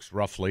 folks,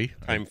 roughly.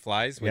 Time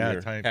flies when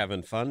you're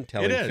having fun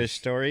telling fish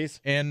stories.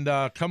 And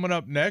coming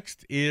up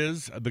next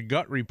is the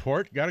Gut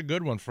Report. Got a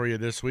good one for you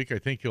this week. I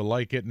think you'll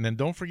like it. And then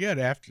don't forget,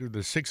 after the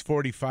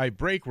 6:45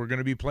 break, we're going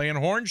to be playing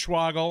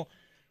Hornswoggle.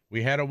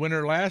 We had a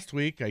winner last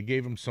week. I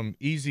gave him some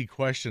easy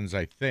questions,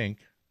 I think.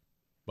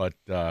 But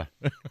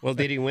well,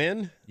 did he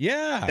win?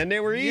 Yeah. Then they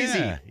were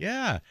easy.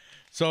 Yeah.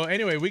 So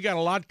anyway, we got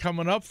a lot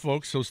coming up,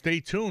 folks, so stay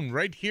tuned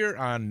right here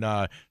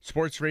on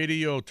Sports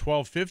Radio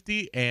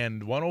 1250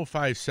 and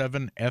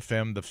 105.7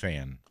 FM The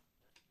Fan.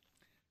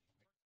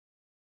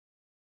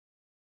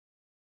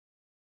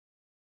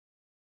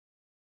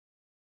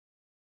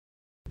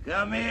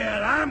 Come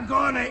here, I'm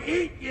gonna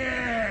eat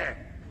you!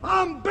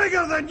 I'm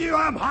bigger than you,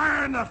 I'm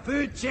higher in the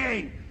food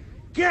chain!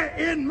 Get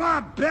in my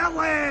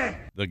belly!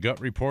 The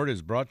Gut Report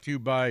is brought to you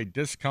by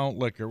Discount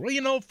Liquor.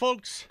 Well,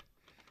 folks,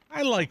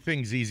 I like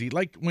things easy.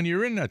 Like when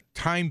you're in a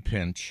time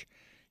pinch,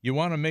 you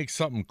want to make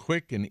something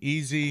quick and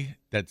easy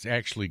that's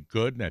actually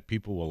good and that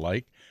people will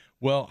like.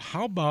 Well,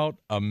 how about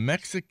a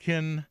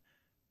Mexican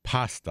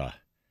pasta?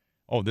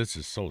 Oh, this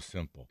is so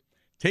simple.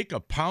 Take a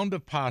pound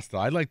of pasta.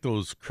 I like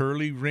those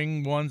curly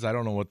ring ones. I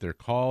don't know what they're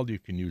called. You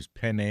can use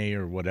penne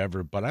or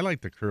whatever, but I like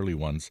the curly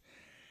ones.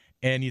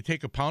 And you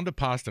take a pound of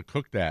pasta,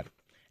 cook that,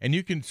 and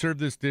you can serve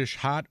this dish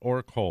hot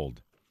or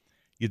cold.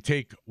 You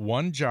take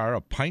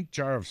a pint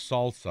jar of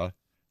salsa,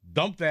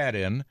 dump that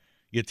in.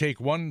 You take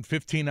 1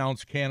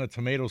 15-ounce can of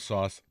tomato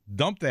sauce,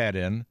 dump that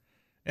in,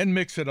 and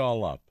mix it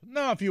all up.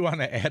 Now, if you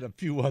want to add a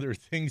few other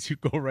things, you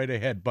go right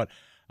ahead. But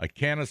a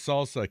can of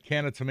salsa, a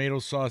can of tomato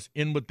sauce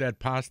in with that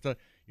pasta,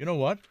 you know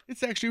what?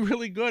 It's actually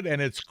really good,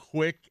 and it's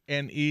quick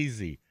and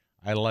easy.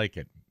 I like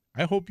it.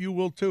 I hope you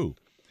will, too.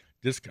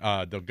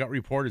 The Gut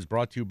Report is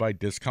brought to you by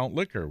Discount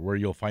Liquor, where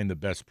you'll find the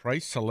best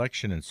price,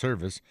 selection, and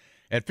service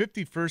at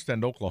 51st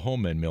and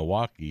Oklahoma in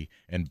Milwaukee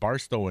and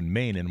Barstow and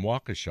Maine in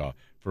Waukesha.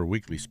 For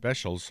weekly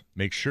specials,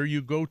 make sure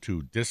you go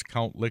to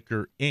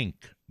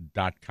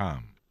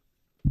discountliquorinc.com.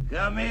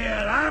 Come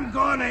here, I'm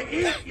gonna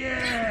eat you!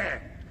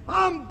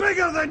 I'm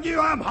bigger than you,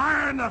 I'm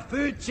higher in the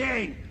food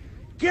chain!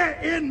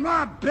 Get in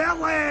my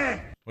belly!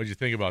 What'd you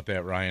think about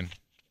that, Ryan?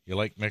 You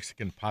like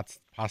Mexican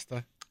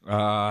pasta?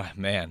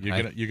 Man.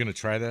 You're gonna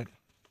try that?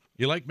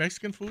 You like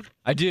Mexican food?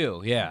 I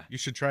do, yeah. You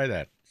should try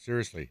that.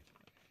 Seriously.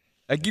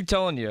 I keep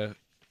telling you,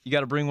 you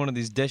got to bring one of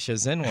these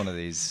dishes in one of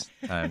these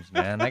times,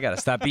 man. I got to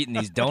stop eating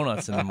these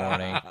donuts in the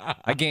morning.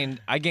 I gained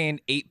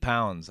 8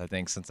 pounds, I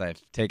think, since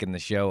I've taken the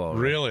show over.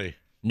 Really?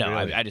 No,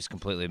 really? I just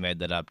completely made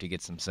that up to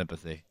get some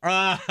sympathy.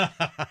 All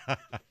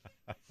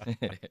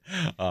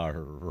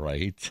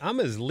right. I'm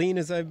as lean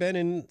as I've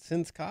been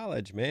since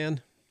college,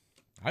 man.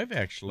 I've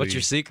actually. What's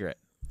your secret?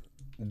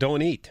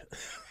 Don't eat.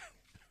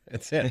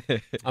 That's it.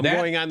 I'm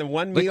going on the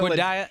one meal liquid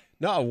diet.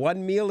 No,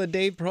 1 meal a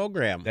day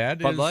program. That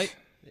Bud is Light?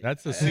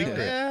 That's the secret.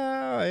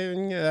 Yeah,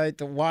 I have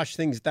to wash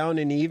things down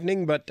in the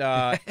evening, but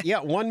yeah,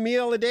 one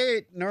meal a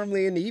day,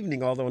 normally in the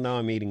evening, although now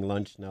I'm eating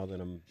lunch now that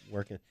I'm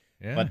working.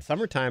 Yeah. But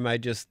summertime, I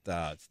just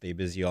stay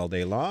busy all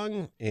day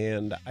long,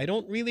 and I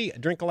don't really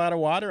drink a lot of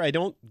water. I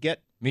don't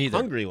get Me either.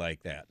 hungry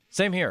like that.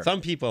 Same here.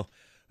 Some people,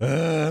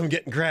 I'm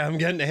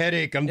getting a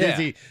headache. I'm Yeah.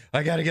 dizzy.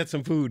 I got to get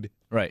some food.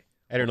 Right.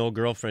 I had an old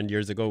girlfriend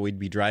years ago. We'd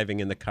be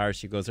driving in the car.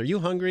 She goes, "Are you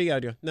hungry?" I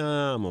do. No,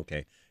 I'm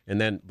okay. And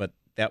then, but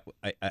that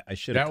I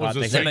should have That was caught a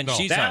the signal. Then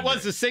she's that hungry.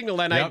 was the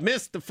signal, and Yep. I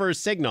missed the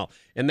first signal.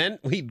 And then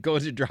we'd go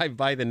to drive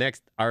by the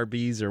next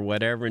Arby's or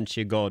whatever, and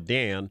she'd go,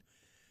 "Dan."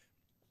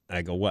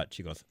 I go, "What?"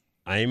 She goes,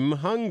 "I'm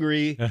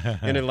hungry."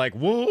 And it's like,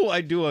 whoa, I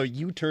do a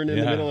U-turn in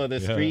the Yeah, middle of the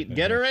yeah, street.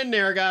 Get her in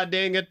there, god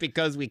dang it,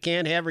 because we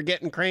can't have her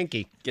getting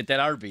cranky. Get that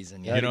Arby's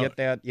in you. Gotta know- get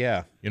that,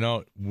 yeah. You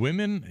know,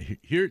 women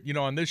here, you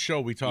know, on this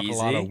show, we talk a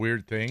lot Easy. of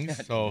weird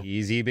things. So,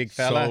 Easy, big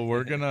fella. so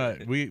we're going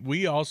to,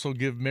 we also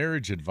give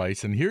marriage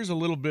advice. And here's a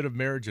little bit of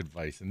marriage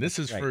advice. And this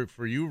is Right.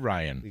 for you,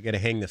 Ryan. We got to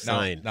hang the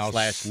sign, now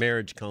 /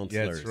 marriage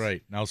counselors. That's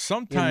right. Now, In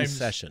sometimes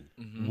session.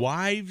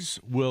 wives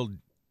will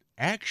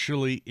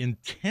actually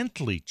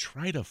intently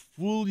try to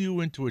fool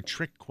you into a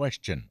trick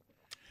question.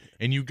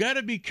 And you got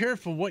to be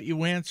careful what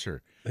you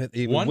answer.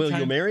 One Will you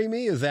time- marry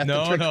me? Is that the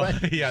No, trick no.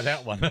 question? Yeah,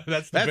 that one. That's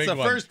the That's big the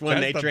one. first one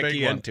That's they the trick big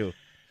you one. into.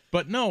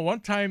 But no,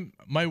 one time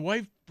my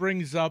wife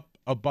brings up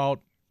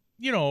about,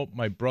 you know,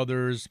 my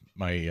brothers,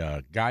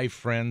 my guy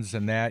friends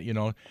and that, you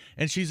know,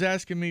 and she's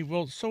asking me,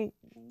 well, so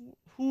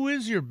who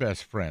is your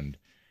best friend?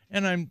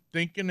 And I'm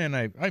thinking, and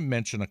I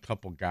mention a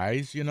couple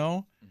guys, you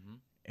know,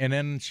 and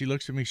then she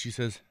looks at me, she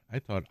says, I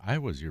thought I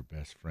was your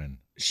best friend.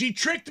 She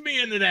tricked me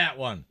into that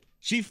one.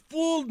 She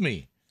fooled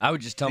me. I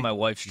would just tell my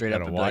wife straight up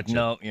gotta and be like, watch it.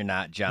 no, you're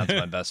not. John's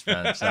my best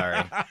friend.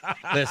 Sorry.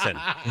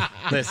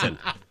 Listen.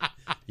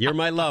 You're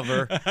my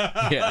lover,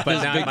 Yeah, but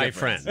there's a not big my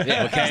difference. friend.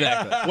 Yeah, Okay?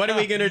 exactly. What are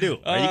we going to do?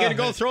 Are you going to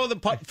go throw the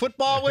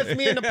football with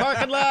me in the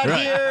parking lot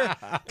here?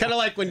 Kind of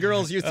like when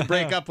girls used to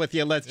break up with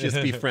you, let's just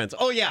be friends.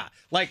 Oh, yeah.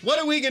 Like, what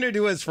are we going to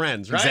do as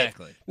friends, right?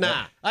 Exactly.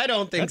 Nah, I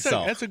don't think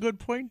so. That's a good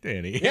point,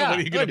 Danny. Yeah, What,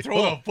 are you going to good. throw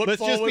Well, a football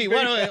let's just with be. me?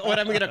 What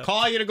am I going to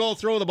call you to go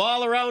throw the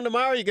ball around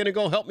tomorrow? You going to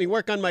go help me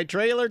work on my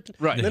trailer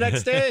Right. the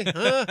next day?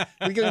 Huh?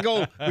 We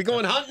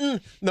going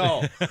hunting?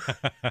 No.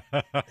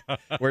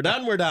 We're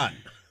done. We're done.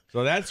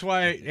 So that's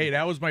why, hey,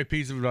 that was my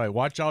piece of advice.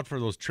 Watch out for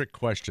those trick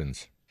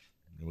questions.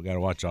 We got to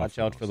watch out. Watch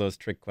out for those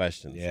trick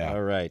questions. Yeah,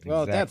 All right.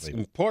 Well, that's exactly.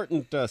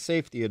 important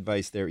safety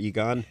advice there,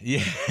 Egon.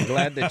 Yeah. I'm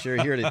glad that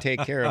you're here to take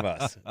care of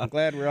us. I'm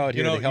glad we're out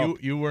You here know, to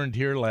help. you weren't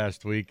here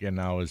last week, and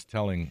I was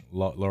telling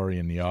Lori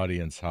in the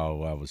audience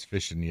how I was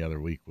fishing the other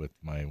week with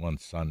my one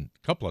son,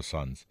 couple of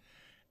sons,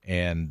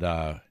 and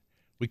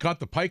we caught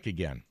the pike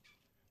again.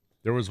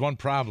 There was one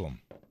problem.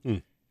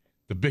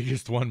 The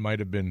biggest one might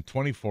have been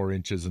 24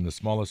 inches and the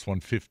smallest one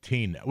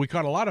 15. We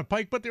caught a lot of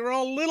pike, but they were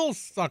all little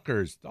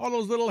suckers, all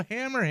those little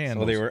hammer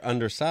handles. So they were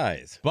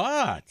undersized.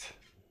 But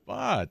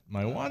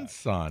my one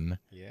son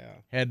Yeah.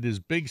 had this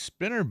big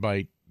spinner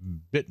bite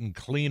bitten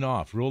clean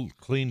off, real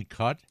clean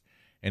cut,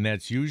 and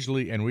that's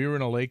usually, and we were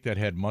in a lake that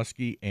had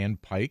muskie and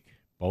pike,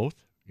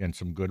 both, and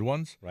some good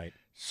ones. Right.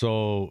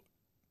 So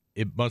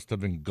it must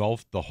have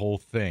engulfed the whole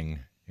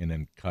thing and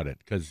then cut it,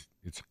 because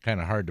it's kind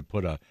of hard to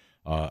put a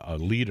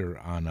leader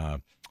on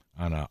a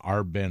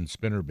R-bend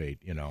spinnerbait,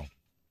 you know.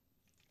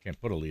 Can't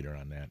put a leader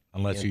on that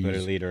unless Can't you put a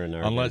use leader in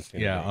our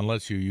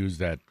unless you use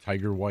that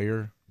tiger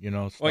wire, you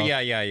know. Oh stuff. yeah.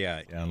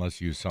 Yeah,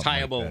 unless you use something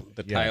Tieable, like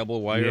that. the Yeah.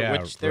 tieable wire, Yeah,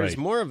 which there's right.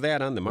 more of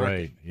that on the market.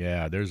 Right.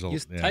 Yeah, there's a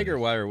yeah, Tiger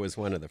wire was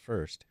one of the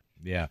first.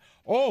 Yeah.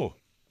 Oh,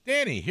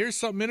 Danny, here's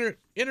something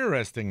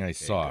interesting I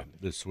saw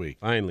this week.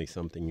 Finally,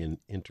 something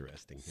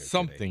interesting here.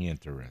 Something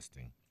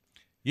interesting.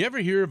 You ever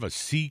hear of a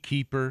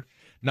seakeeper?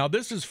 Now,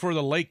 this is for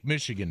the Lake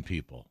Michigan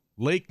people,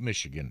 Lake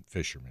Michigan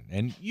fishermen,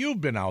 and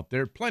you've been out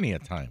there plenty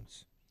of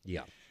times.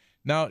 Yeah.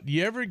 Now, do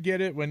you ever get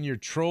it when you're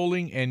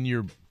trolling and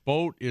your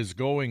boat is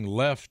going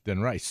left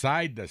and right,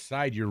 side to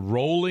side? You're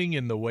rolling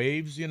in the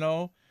waves, you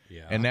know?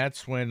 Yeah. And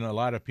that's when a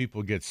lot of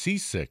people get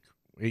seasick.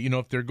 You know,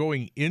 if they're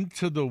going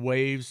into the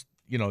waves,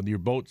 you know, your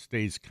boat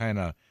stays kind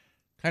of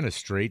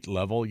straight,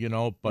 level, you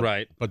know. But,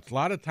 Right. But a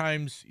lot of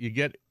times you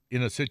get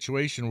in a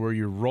situation where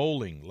you're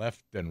rolling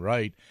left and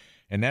right,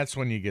 and that's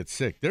when you get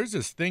sick. There's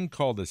this thing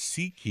called a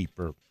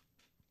seakeeper.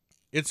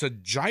 It's a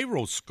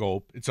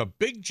gyroscope. It's a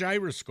big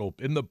gyroscope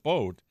in the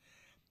boat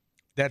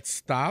that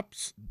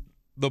stops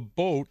the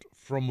boat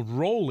from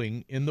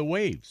rolling in the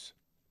waves.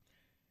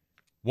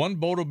 One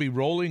boat will be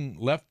rolling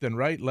left and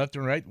right.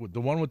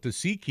 The one with the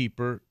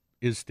seakeeper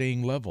is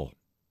staying level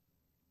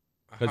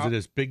because of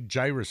this big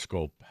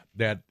gyroscope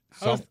that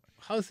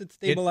How's it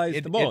stabilize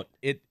the boat?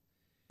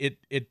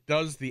 It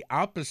does the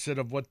opposite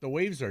of what the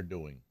waves are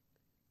doing.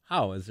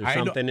 How? Is there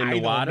something in I the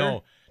don't water?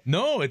 know.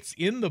 No, it's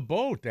in the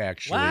boat,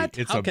 actually. What?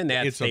 How can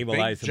that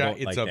stabilize a boat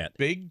like It's that? a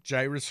big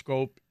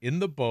gyroscope in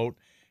the boat,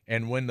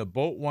 and when the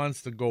boat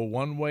wants to go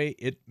one way,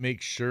 it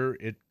makes sure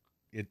it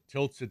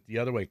tilts it the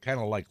other way, kind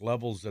of like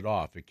levels it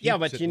off. It Yeah, keeps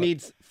but it you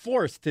need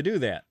force to do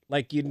that.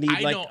 Like you need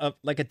I know.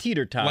 like a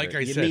teeter totter. Like I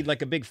you said, need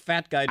like a big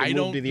fat guy to I move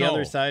don't to the know.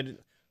 other side.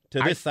 to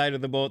this side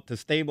of the boat to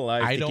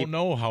stabilize. I don't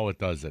know how it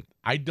does it.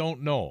 I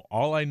don't know.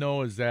 All I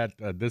know is that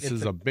this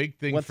is a big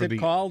thing what's for it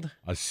called?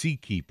 A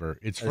Seakeeper.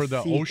 It's A for the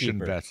ocean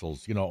Seakeeper.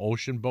 vessels,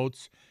 ocean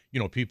boats,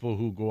 people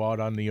who go out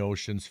on the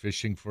oceans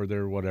fishing for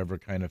their whatever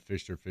kind of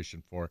fish they're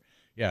fishing for.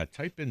 Yeah,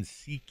 type in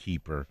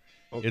Seakeeper.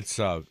 Okay.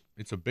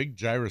 It's a big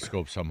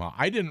gyroscope somehow.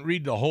 I didn't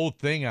read the whole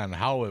thing on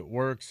how it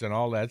works and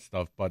all that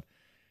stuff, but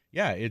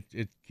yeah,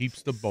 it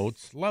keeps the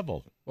boats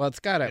level. Well, it's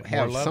got to More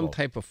have level. some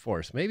type of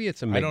force. Maybe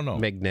it's a I don't know.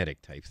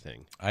 magnetic type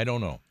thing. I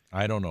don't know.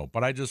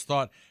 But I just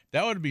thought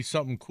that would be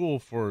something cool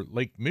for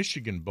Lake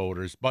Michigan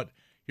boaters. But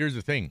here's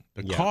the thing.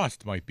 The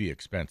cost might be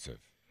expensive.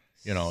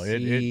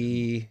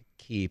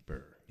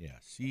 Seakeeper. Yeah,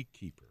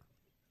 Seakeeper.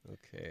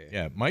 Okay.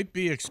 Yeah, it might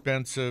be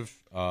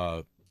expensive,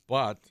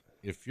 but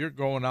if you're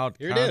going out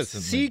Here it is.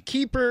 constantly...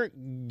 Seakeeper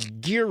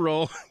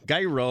gyro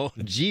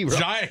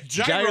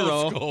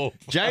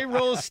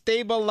gyro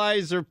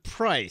stabilizer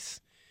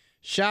price.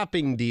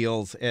 Shopping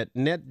deals at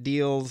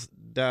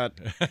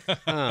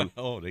netdeals.com.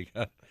 Oh, they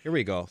got... Here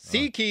we go.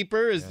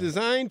 Seakeeper is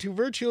designed to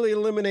virtually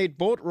eliminate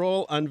boat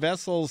roll on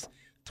vessels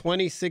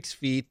 26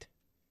 feet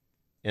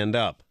and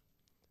up.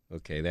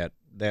 Okay, that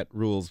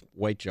rules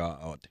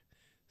Whitejaw out.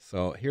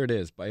 So here it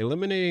is. By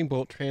eliminating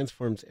boat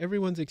transforms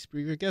everyone's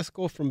experience. Your guests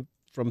go from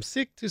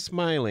sick to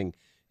smiling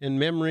in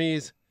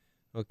memories.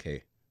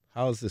 Okay,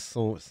 how's this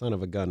son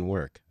of a gun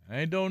work?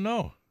 I don't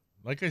know.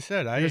 Like I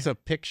said, Here's a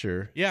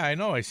picture. Yeah, I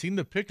know. I seen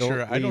the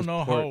picture. I don't leave know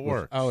how port it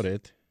works. Without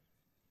it.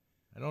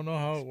 I don't know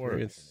how it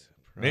works. Experience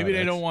Maybe they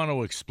products. don't want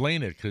to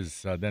explain it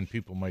because then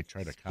people might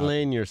try to copy.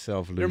 Explain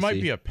yourself, Lucy. There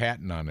might be a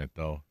patent on it,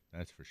 though.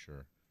 That's for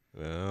sure.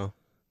 Well,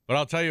 But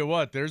I'll tell you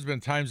what, there's been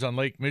times on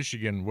Lake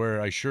Michigan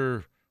where I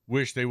sure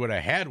wish they would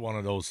have had one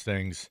of those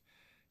things.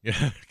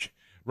 Yeah.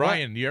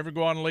 Ryan, you ever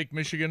go on Lake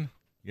Michigan?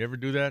 You ever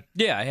do that?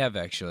 Yeah, I have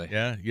actually.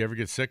 Yeah? You ever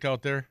get sick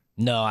out there?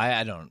 No,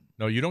 I don't.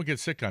 No, you don't get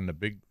sick on the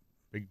big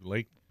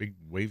lake, big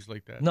waves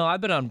like that? No,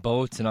 I've been on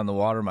boats and on the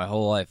water my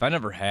whole life. I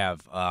never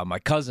have. My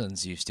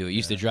cousins used to. It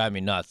used to drive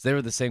me nuts. They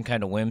were the same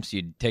kind of wimps.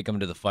 You'd take them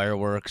to the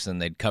fireworks and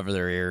they'd cover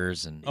their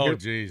ears. And Oh,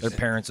 geez. their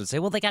parents would say,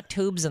 well, they got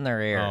tubes in their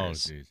Oh,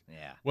 ears. jeez.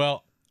 Yeah.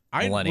 Well,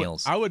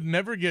 Millennials. I would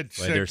never get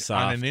Boy, they're sick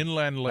on soft. an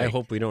inland lake. I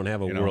hope we don't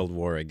have a you know. world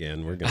war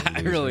again. We're going to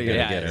lose. really- We're gonna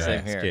yeah, get our same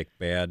ass here. kicked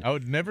bad. I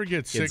would never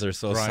get Kids sick, are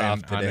so Brian,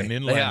 soft on today. an They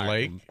inland are.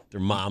 lake. Their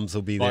moms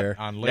will be But there.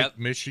 on Lake Yep.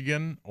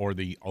 Michigan or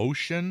the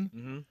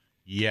ocean,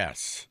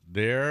 yes,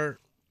 there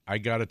I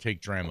got to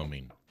take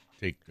Dramamine.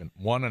 Take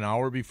one an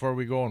hour before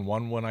we go and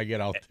one when I get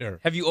out there.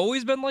 Have you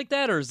always been like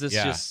that, or is this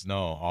Yeah, just no,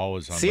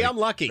 always on See, Lake. I'm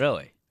lucky.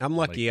 really? I'm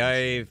lucky.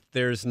 Lake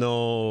There's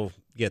no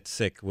get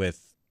sick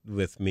with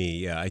me.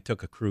 Yeah, I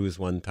took a cruise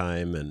one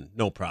time and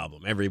no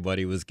problem.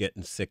 Everybody was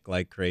getting sick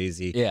like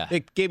crazy. Yeah. They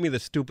gave me the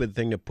stupid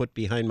thing to put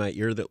behind my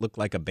ear that looked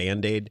like a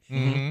Band-Aid.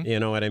 Mhm. You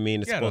know what I mean?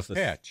 It's Yeah, the supposed to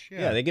patch,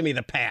 yeah. they give me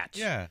the patch.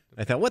 Yeah.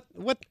 I thought,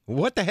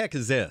 what the heck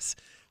is this?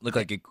 Look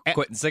like you're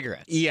quitting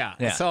cigarettes. Yeah.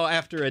 Yeah. So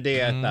after a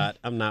day, I thought,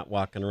 I'm not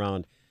walking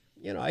around.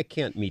 I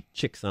can't meet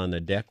chicks on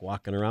the deck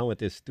walking around with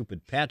this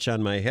stupid patch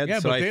on my head. Yeah,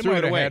 so but I they threw might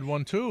it have away. had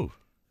one too.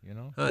 Would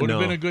have no.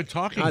 been a good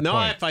talking No,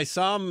 point. if I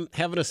saw them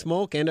having a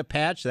smoke and a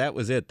patch, that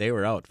was it. They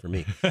were out for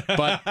me.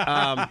 But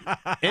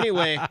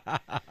anyway,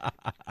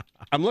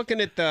 I'm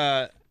looking at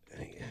the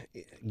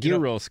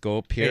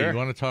gyroscope Hey, here. you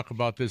want to talk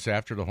about this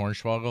after the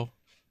Hornswoggle?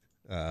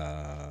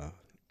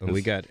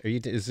 We got.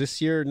 Is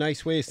this your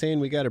nice way of saying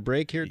we got a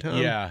break here,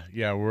 Tom?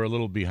 Yeah, we're a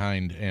little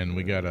behind, and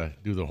we got to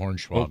do the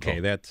Hornswoggle.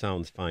 Okay, that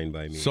sounds fine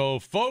by me. So,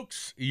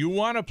 folks, you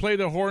want to play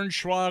the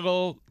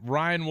Hornswoggle,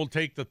 Ryan will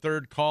take the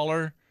third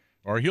caller,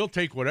 or he'll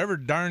take whatever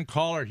darn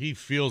caller he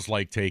feels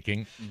like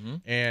taking,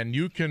 and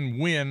you can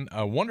win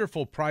a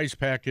wonderful prize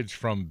package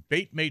from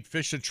Baitmate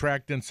Fish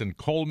Attractants and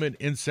Coleman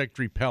Insect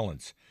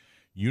Repellents.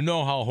 You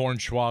know how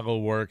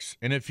Hornswoggle works,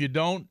 and if you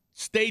don't,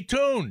 stay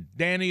tuned.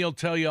 Danny will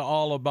tell you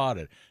all about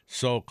it.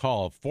 So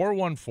call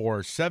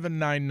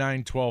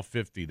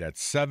 414-799-1250.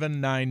 That's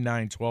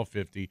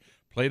 799-1250.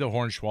 Play the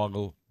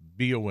Hornswoggle.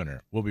 Be a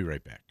winner. We'll be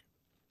right back.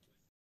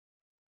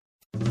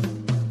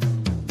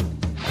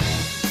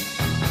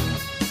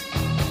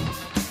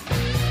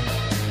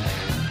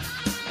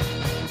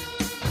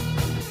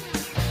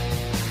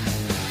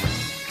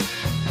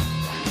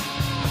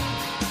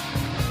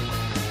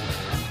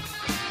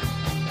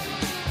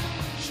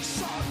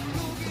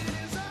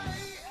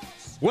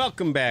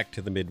 Welcome back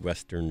to the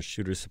Midwestern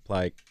Shooter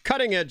Supply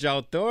Cutting Edge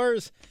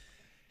Outdoors.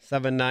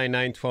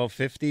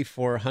 799-1250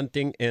 for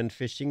hunting and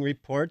fishing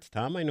reports.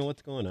 Tom, I know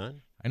what's going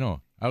on. I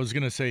know. I was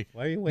going to say,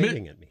 Why are you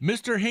waving at me?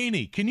 Mr.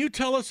 Haney, can you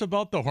tell us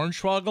about the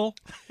Hornswoggle?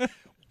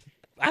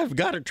 I've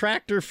got a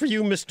tractor for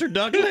you, Mr.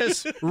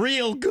 Douglas.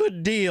 Real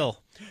good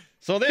deal.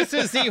 So this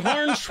is the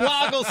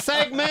Hornswoggle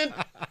segment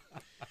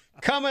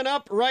coming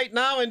up right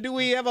now. And do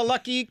we have a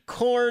lucky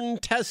corn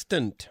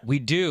testant? We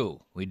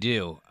do.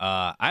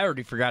 I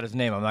already forgot his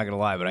name. I'm not gonna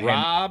lie, but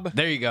Rob.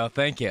 There you go.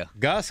 Thank you.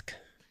 Gusk?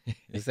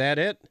 Is that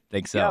it?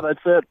 Think so. Yeah, that's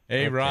it.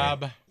 Hey, Okay.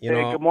 Rob. You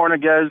Hey, know, good morning,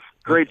 guys.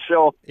 Great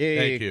show. Hey,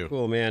 Thank you.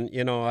 cool, man.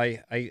 You know,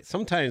 I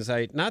sometimes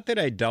not that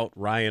I doubt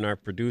Ryan, our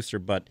producer,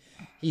 but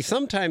he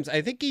sometimes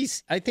I think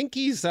he's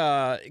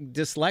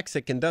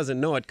dyslexic and doesn't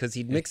know it because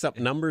he'd mix up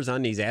numbers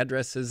on these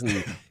addresses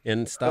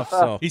and stuff.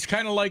 So He's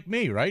kind of like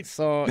me, right?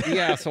 So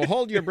yeah, so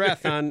hold your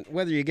breath on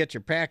whether you get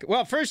your pack.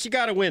 Well, first you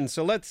got to win.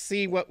 So let's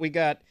see what we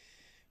got.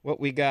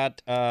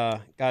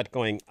 Got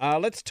going.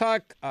 Let's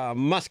talk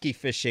muskie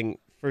fishing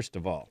first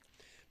of all.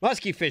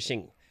 Muskie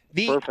fishing.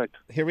 Perfect.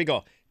 Here we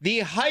go. The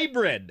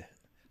hybrid,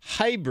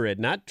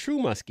 not true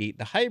muskie.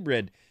 The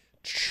hybrid,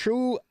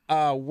 true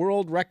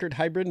world record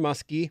hybrid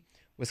muskie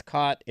was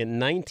caught in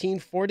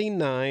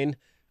 1949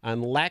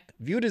 on Lac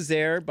Vieux des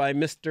Airs by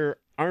Mr.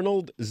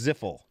 Arnold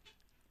Ziffel.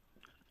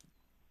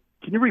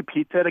 Can you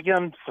repeat that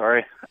again?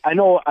 Sorry. I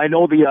know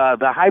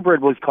the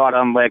hybrid was caught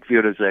on Lac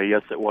Vieux des Airs.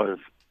 Yes, it was.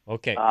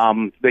 Okay.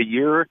 The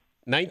year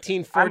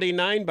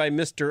 1949 by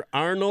Mr.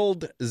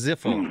 Arnold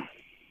Ziffel.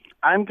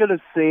 I'm going to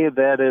say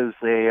that is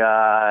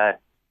a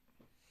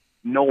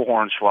no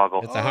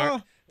hornswoggle. It's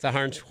a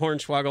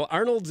hornswoggle.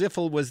 Arnold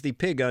Ziffel was the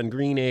pig on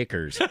Green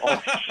Acres.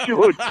 Oh,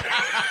 shoot.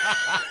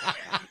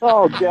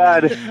 Oh,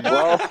 God.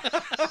 Well,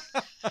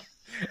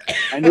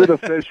 I knew the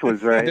fish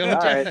was right. All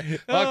right.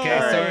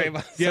 Okay,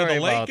 Yeah, the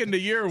lake in the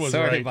year was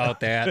sorry right. about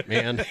that,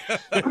 man.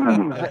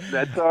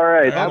 That's all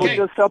right. I was Okay.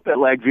 just up at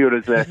Lac Vieux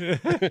des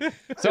Airs.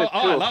 So,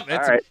 I love it.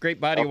 It's All right. a great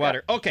body of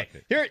water. Okay,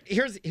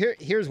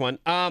 here's one.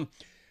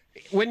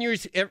 When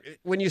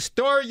you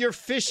store your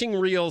fishing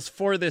reels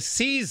for the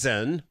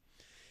season,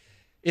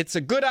 it's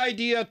a good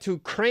idea to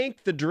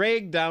crank the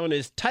drag down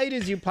as tight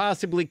as you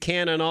possibly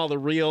can on all the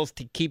reels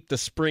to keep the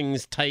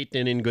springs tight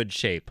and in good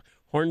shape.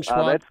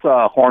 Hornswoggle. That's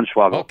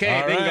hornswoggle.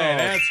 Okay, All bingo. right,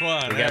 that's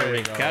one. We got There a we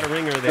ring. go. Got a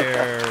ringer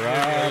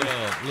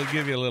there. We'll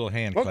give you a little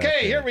hand clap Okay,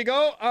 there. here we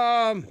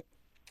go.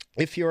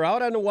 If you're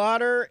out on the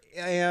water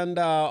and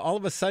all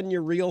of a sudden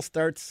your reel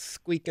starts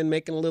squeaking,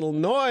 making a little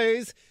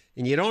noise,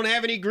 and you don't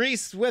have any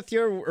grease with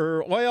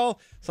or oil,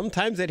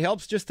 sometimes it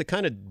helps just to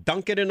kind of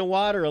dunk it in the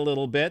water a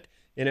little bit,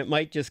 and it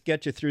might just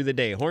get you through the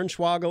day.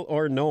 Hornswoggle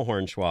or no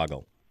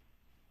hornswoggle?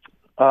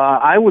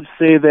 I would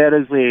say that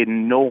is a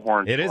no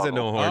hornswoggle. It is a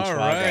no hornswoggle. All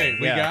right,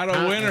 we got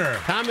a winner.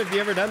 Tom, have you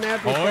ever done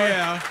that before? Oh,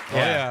 yeah. Oh,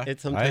 yeah. It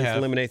I sometimes have.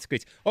 eliminates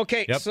grease.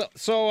 Okay, Yep.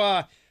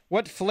 so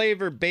what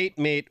flavor bait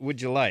mate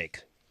would you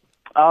like?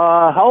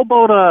 How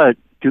about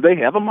do they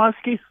have a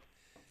muskie?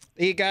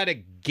 You got a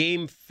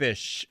game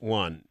fish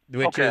one,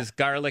 which Okay. is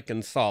garlic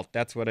and salt.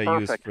 That's what I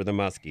use Perfect. for the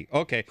muskie.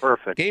 Okay.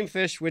 Perfect. Game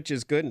fish, which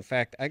is good. In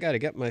fact, I got to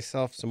get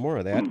myself some more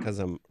of that because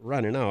I'm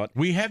running out.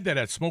 We had that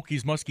at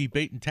Smokey's Muskie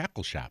Bait and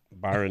Tackle Shop.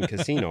 Bar and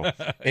casino.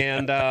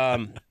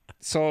 And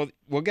so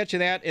we'll get you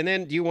that. And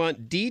then do you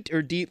want DEET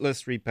or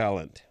DEET-less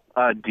repellent?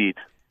 DEET.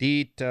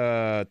 DEET,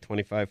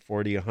 25,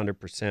 40,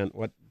 100%.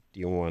 What do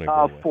you want to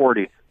go with?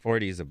 40.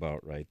 40 is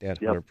about right.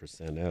 That Yep.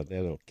 100%,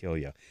 that'll kill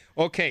you.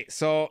 Okay,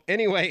 so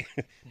anyway,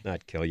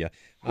 not kill you.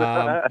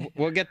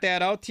 We'll get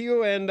that out to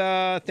you, and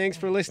thanks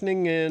for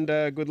listening, and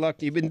good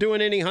luck. You been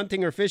doing any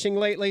hunting or fishing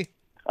lately?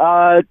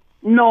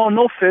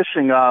 No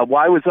fishing. Well,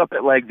 I was up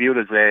at Lac Vieux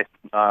des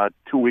Airs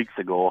 2 weeks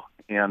ago,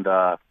 and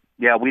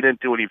yeah, we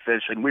didn't do any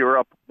fishing. We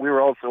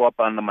were also up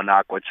on the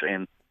Minocqua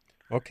chain.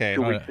 Okay.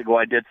 2 weeks ago,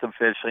 I did some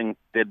fishing,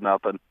 did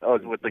nothing. I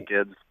was with the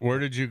kids. Where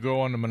did you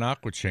go on the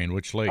Minocqua chain?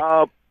 Which lake?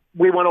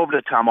 We went over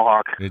to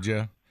Tomahawk. Did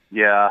you?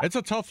 Yeah. It's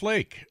a tough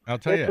lake. I'll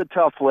tell you. It's a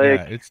tough lake.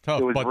 Yeah, it's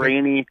tough. It was but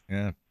rainy.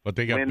 But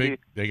they got windy.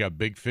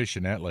 big fish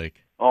in that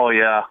lake. Oh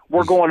yeah,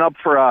 we're going up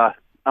for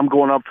I'm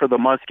going up for the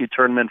Muskie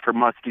tournament for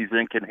Muskies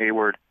Inc. in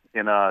Hayward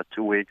in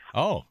 2 weeks.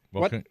 Oh,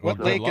 well, What good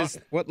lake luck.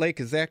 what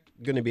lake is that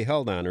going to be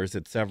held on, or is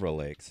it several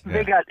lakes?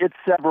 It's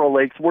several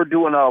lakes. We're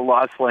doing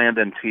Lost Land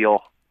and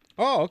Teal.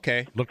 Oh,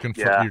 okay. Looking for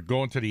Yeah. you're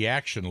going to the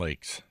action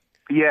lakes.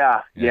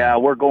 Yeah,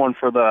 we're going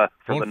for the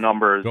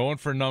numbers. Going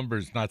for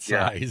numbers, not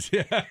Yeah. size.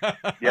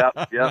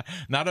 Yep.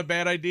 Not a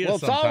bad idea. Well,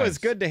 it's sometimes. always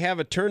good to have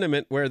a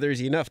tournament where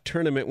there's enough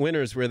tournament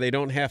winners where they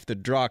don't have to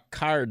draw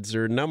cards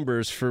or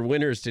numbers for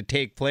winners to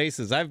take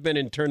places. I've been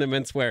in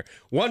tournaments where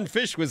one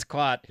fish was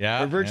caught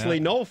or virtually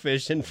no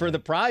fish, and for the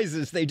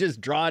prizes, they just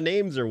draw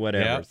names or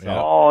whatever. Yeah, So,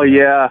 yeah. Oh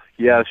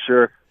yeah,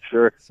 sure.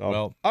 so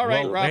Well, all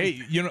right, well, Rob. Hey,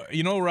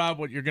 you know, Rob,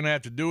 what you're going to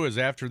have to do is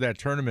after that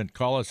tournament,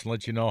 call us and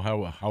let you know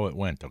how it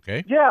went.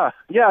 Okay? Yeah,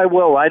 I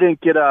will. I didn't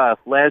get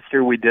last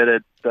year we did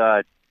it.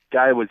 The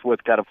guy I was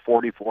with got a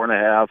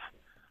 44.5.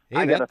 Hey,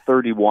 I got a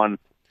 31,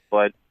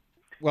 but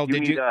well, you did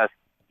need you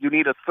you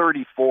need a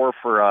 34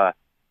 for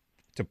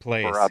to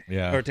place for,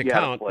 Yeah. or to yeah, to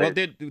count? Well,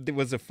 place.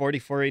 was a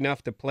 44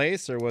 enough to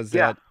place, or was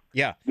Yeah.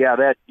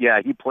 that?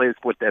 Yeah. he plays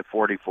with that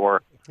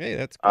 44. Hey,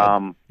 that's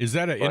good. Is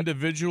that an But-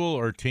 individual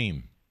or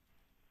team?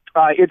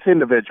 It's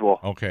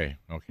individual. Okay.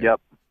 Yep.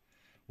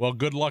 Well,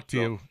 good luck to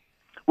you.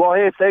 Well,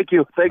 hey, thank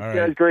you. Thanks, All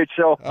guys. right. Great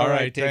show. All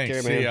right, take thanks.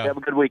 care, See man. ya. Have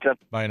a good weekend.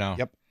 Bye now.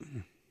 Yep.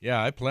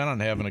 Yeah, I plan on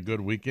having a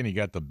good weekend. You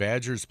got the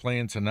Badgers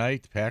playing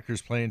tonight,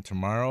 Packers playing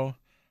tomorrow.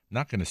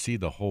 Not going to see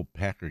the whole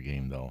Packer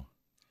game though.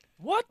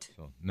 What?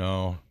 So,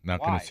 no, not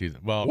going Why? to see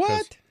that. Well,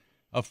 'cause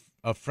What?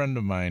 a friend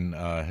of mine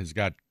has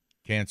got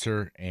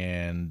cancer,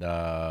 and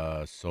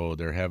so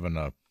they're having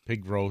a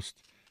pig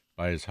roast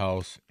by his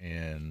house,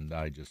 and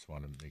I just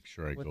want to make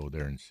sure I go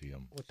there and see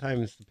him. What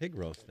time is the pig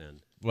roast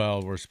then?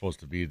 Well, we're supposed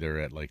to be there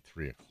at like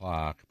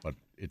 3:00, but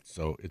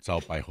it's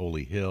out by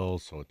Holy Hill,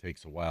 so it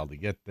takes a while to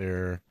get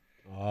there.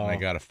 Oh. And I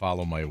got to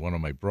follow one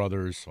of my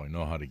brothers, so I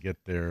know how to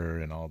get there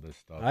and all this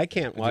stuff. I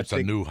can't watch. It's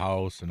a new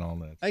house and all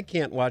that. I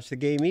can't watch the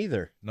game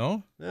either.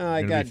 No? No,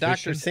 I got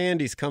Dr.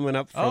 Sandy's coming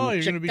up from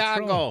you're gonna be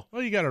Chicago.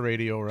 Well, you got a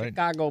radio, right?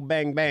 Chicago,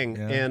 bang, bang.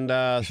 Yeah.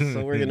 And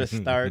so we're going to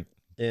start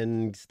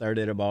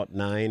at about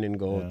 9 and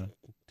go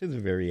to the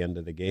very end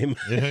of the game.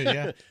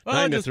 Yeah. Well,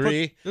 9 to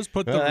 3. Just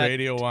put the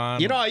radio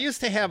on. You know, I used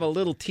to have a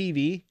little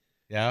TV.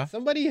 Yeah?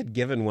 Somebody had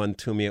given one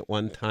to me at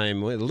one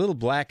time, a little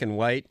black and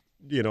white.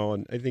 You know,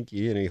 and I think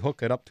you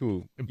hook it up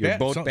to your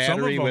boat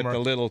battery with the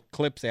little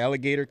clips,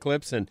 alligator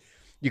clips, and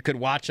you could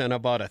watch on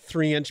about a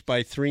 3-inch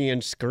by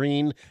 3-inch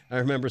screen. I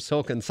remember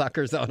soaking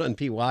suckers out on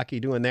Pewaukee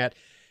doing that.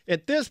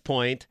 At this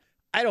point,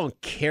 I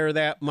don't care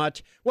that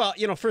much. Well,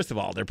 first of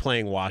all, they're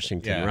playing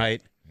Washington,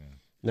 right? Yeah.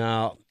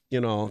 Now,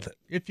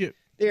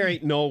 there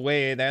ain't no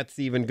way that's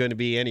even going to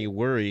be any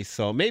worry.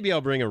 So maybe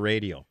I'll bring a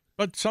radio.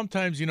 But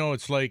sometimes,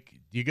 it's like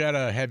you got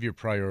to have your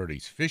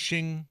priorities.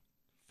 Fishing,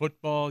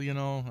 football,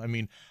 I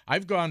mean,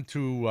 I've gone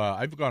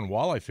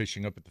walleye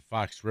fishing up at the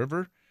Fox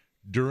River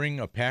during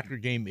a Packer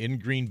game in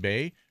Green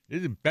Bay.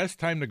 It's the best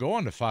time to go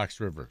on the Fox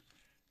River.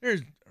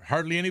 There's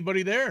hardly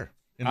anybody there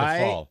in the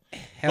fall.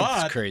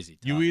 That's crazy.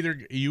 You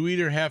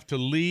either have to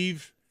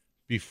leave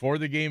before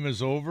the game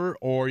is over,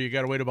 or you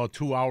got to wait about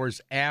 2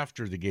 hours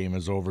after the game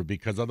is over,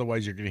 because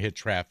otherwise you're going to hit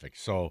traffic.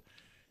 So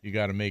you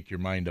got to make your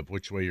mind up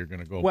which way you're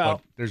going to go. Well,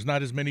 but there's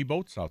not as many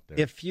boats out there.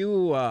 If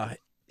you are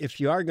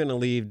going to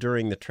leave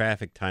during the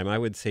traffic time, I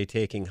would say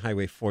taking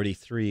Highway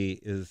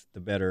 43 is the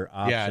better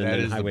option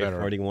than Highway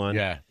 41.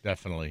 Yeah,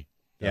 definitely.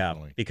 Yeah,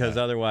 because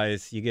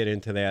otherwise you get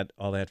into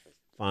all that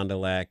Fond du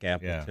Lac,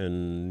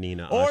 Appleton,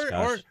 Neenah,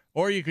 Oshkosh.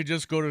 Or you could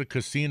just go to the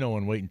casino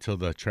and wait until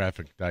the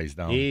traffic dies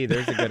down. Hey,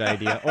 there's a good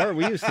idea. Or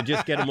we used to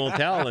just get a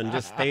motel and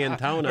just stay in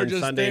town on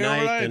Sunday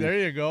night. There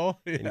you go.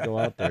 And go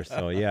out there.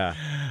 So, yeah.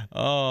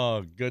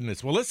 Oh,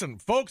 goodness. Well, listen,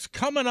 folks,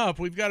 coming up,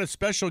 we've got a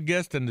special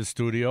guest in the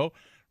studio.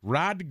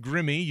 Rod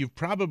Grimmie. You've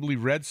probably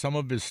read some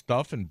of his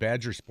stuff in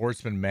Badger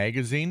Sportsman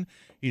magazine.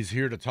 He's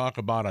here to talk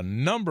about a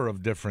number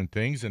of different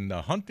things in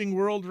the hunting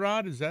world,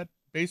 Rod. Is that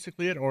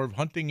basically it? Or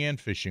hunting and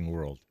fishing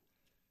world?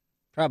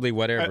 Probably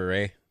whatever,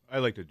 eh? I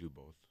like to do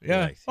both.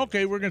 Yeah.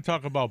 Okay, we're going to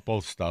talk about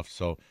both stuff.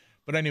 So,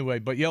 but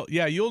anyway, you'll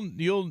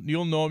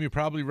know him. You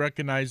probably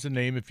recognize the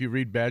name if you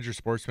read Badger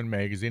Sportsman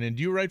magazine. And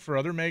do you write for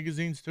other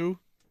magazines too,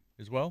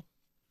 as well?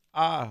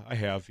 I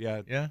have.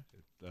 Yeah. Yeah.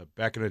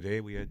 Back in the day,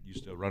 we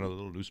used to run a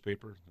little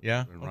newspaper.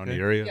 Around the Yeah.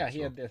 area. Yeah, he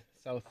had the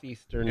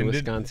Southeastern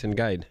Wisconsin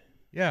Guide.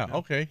 Yeah.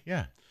 Okay.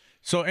 Yeah.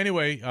 So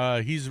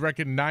anyway, he's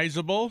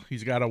recognizable.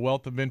 He's got a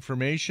wealth of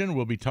information.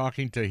 We'll be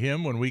talking to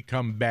him when we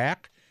come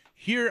back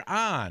here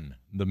on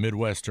the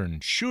Midwestern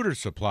Shooter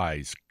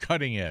Supplies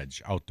Cutting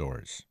Edge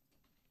Outdoors.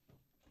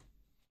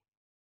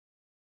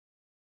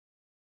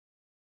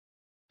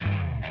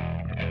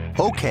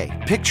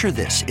 Okay, picture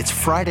this. It's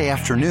Friday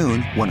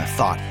afternoon when a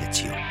thought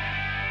hits you.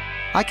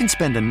 I can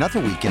spend another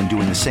weekend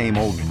doing the same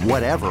old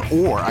whatever,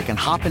 or I can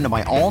hop into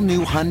my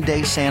all-new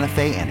Hyundai Santa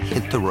Fe and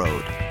hit the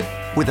road.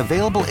 With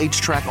available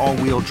H-Track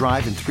all-wheel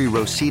drive and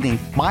 3-row seating,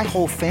 my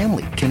whole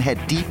family can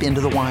head deep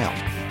into the wild.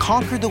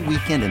 Conquer the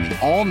weekend in the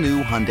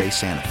all-new Hyundai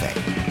Santa Fe.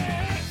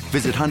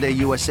 Visit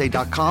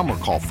HyundaiUSA.com or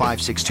call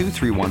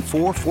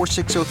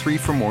 562-314-4603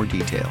 for more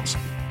details.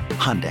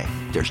 Hyundai,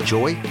 there's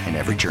joy in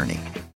every journey.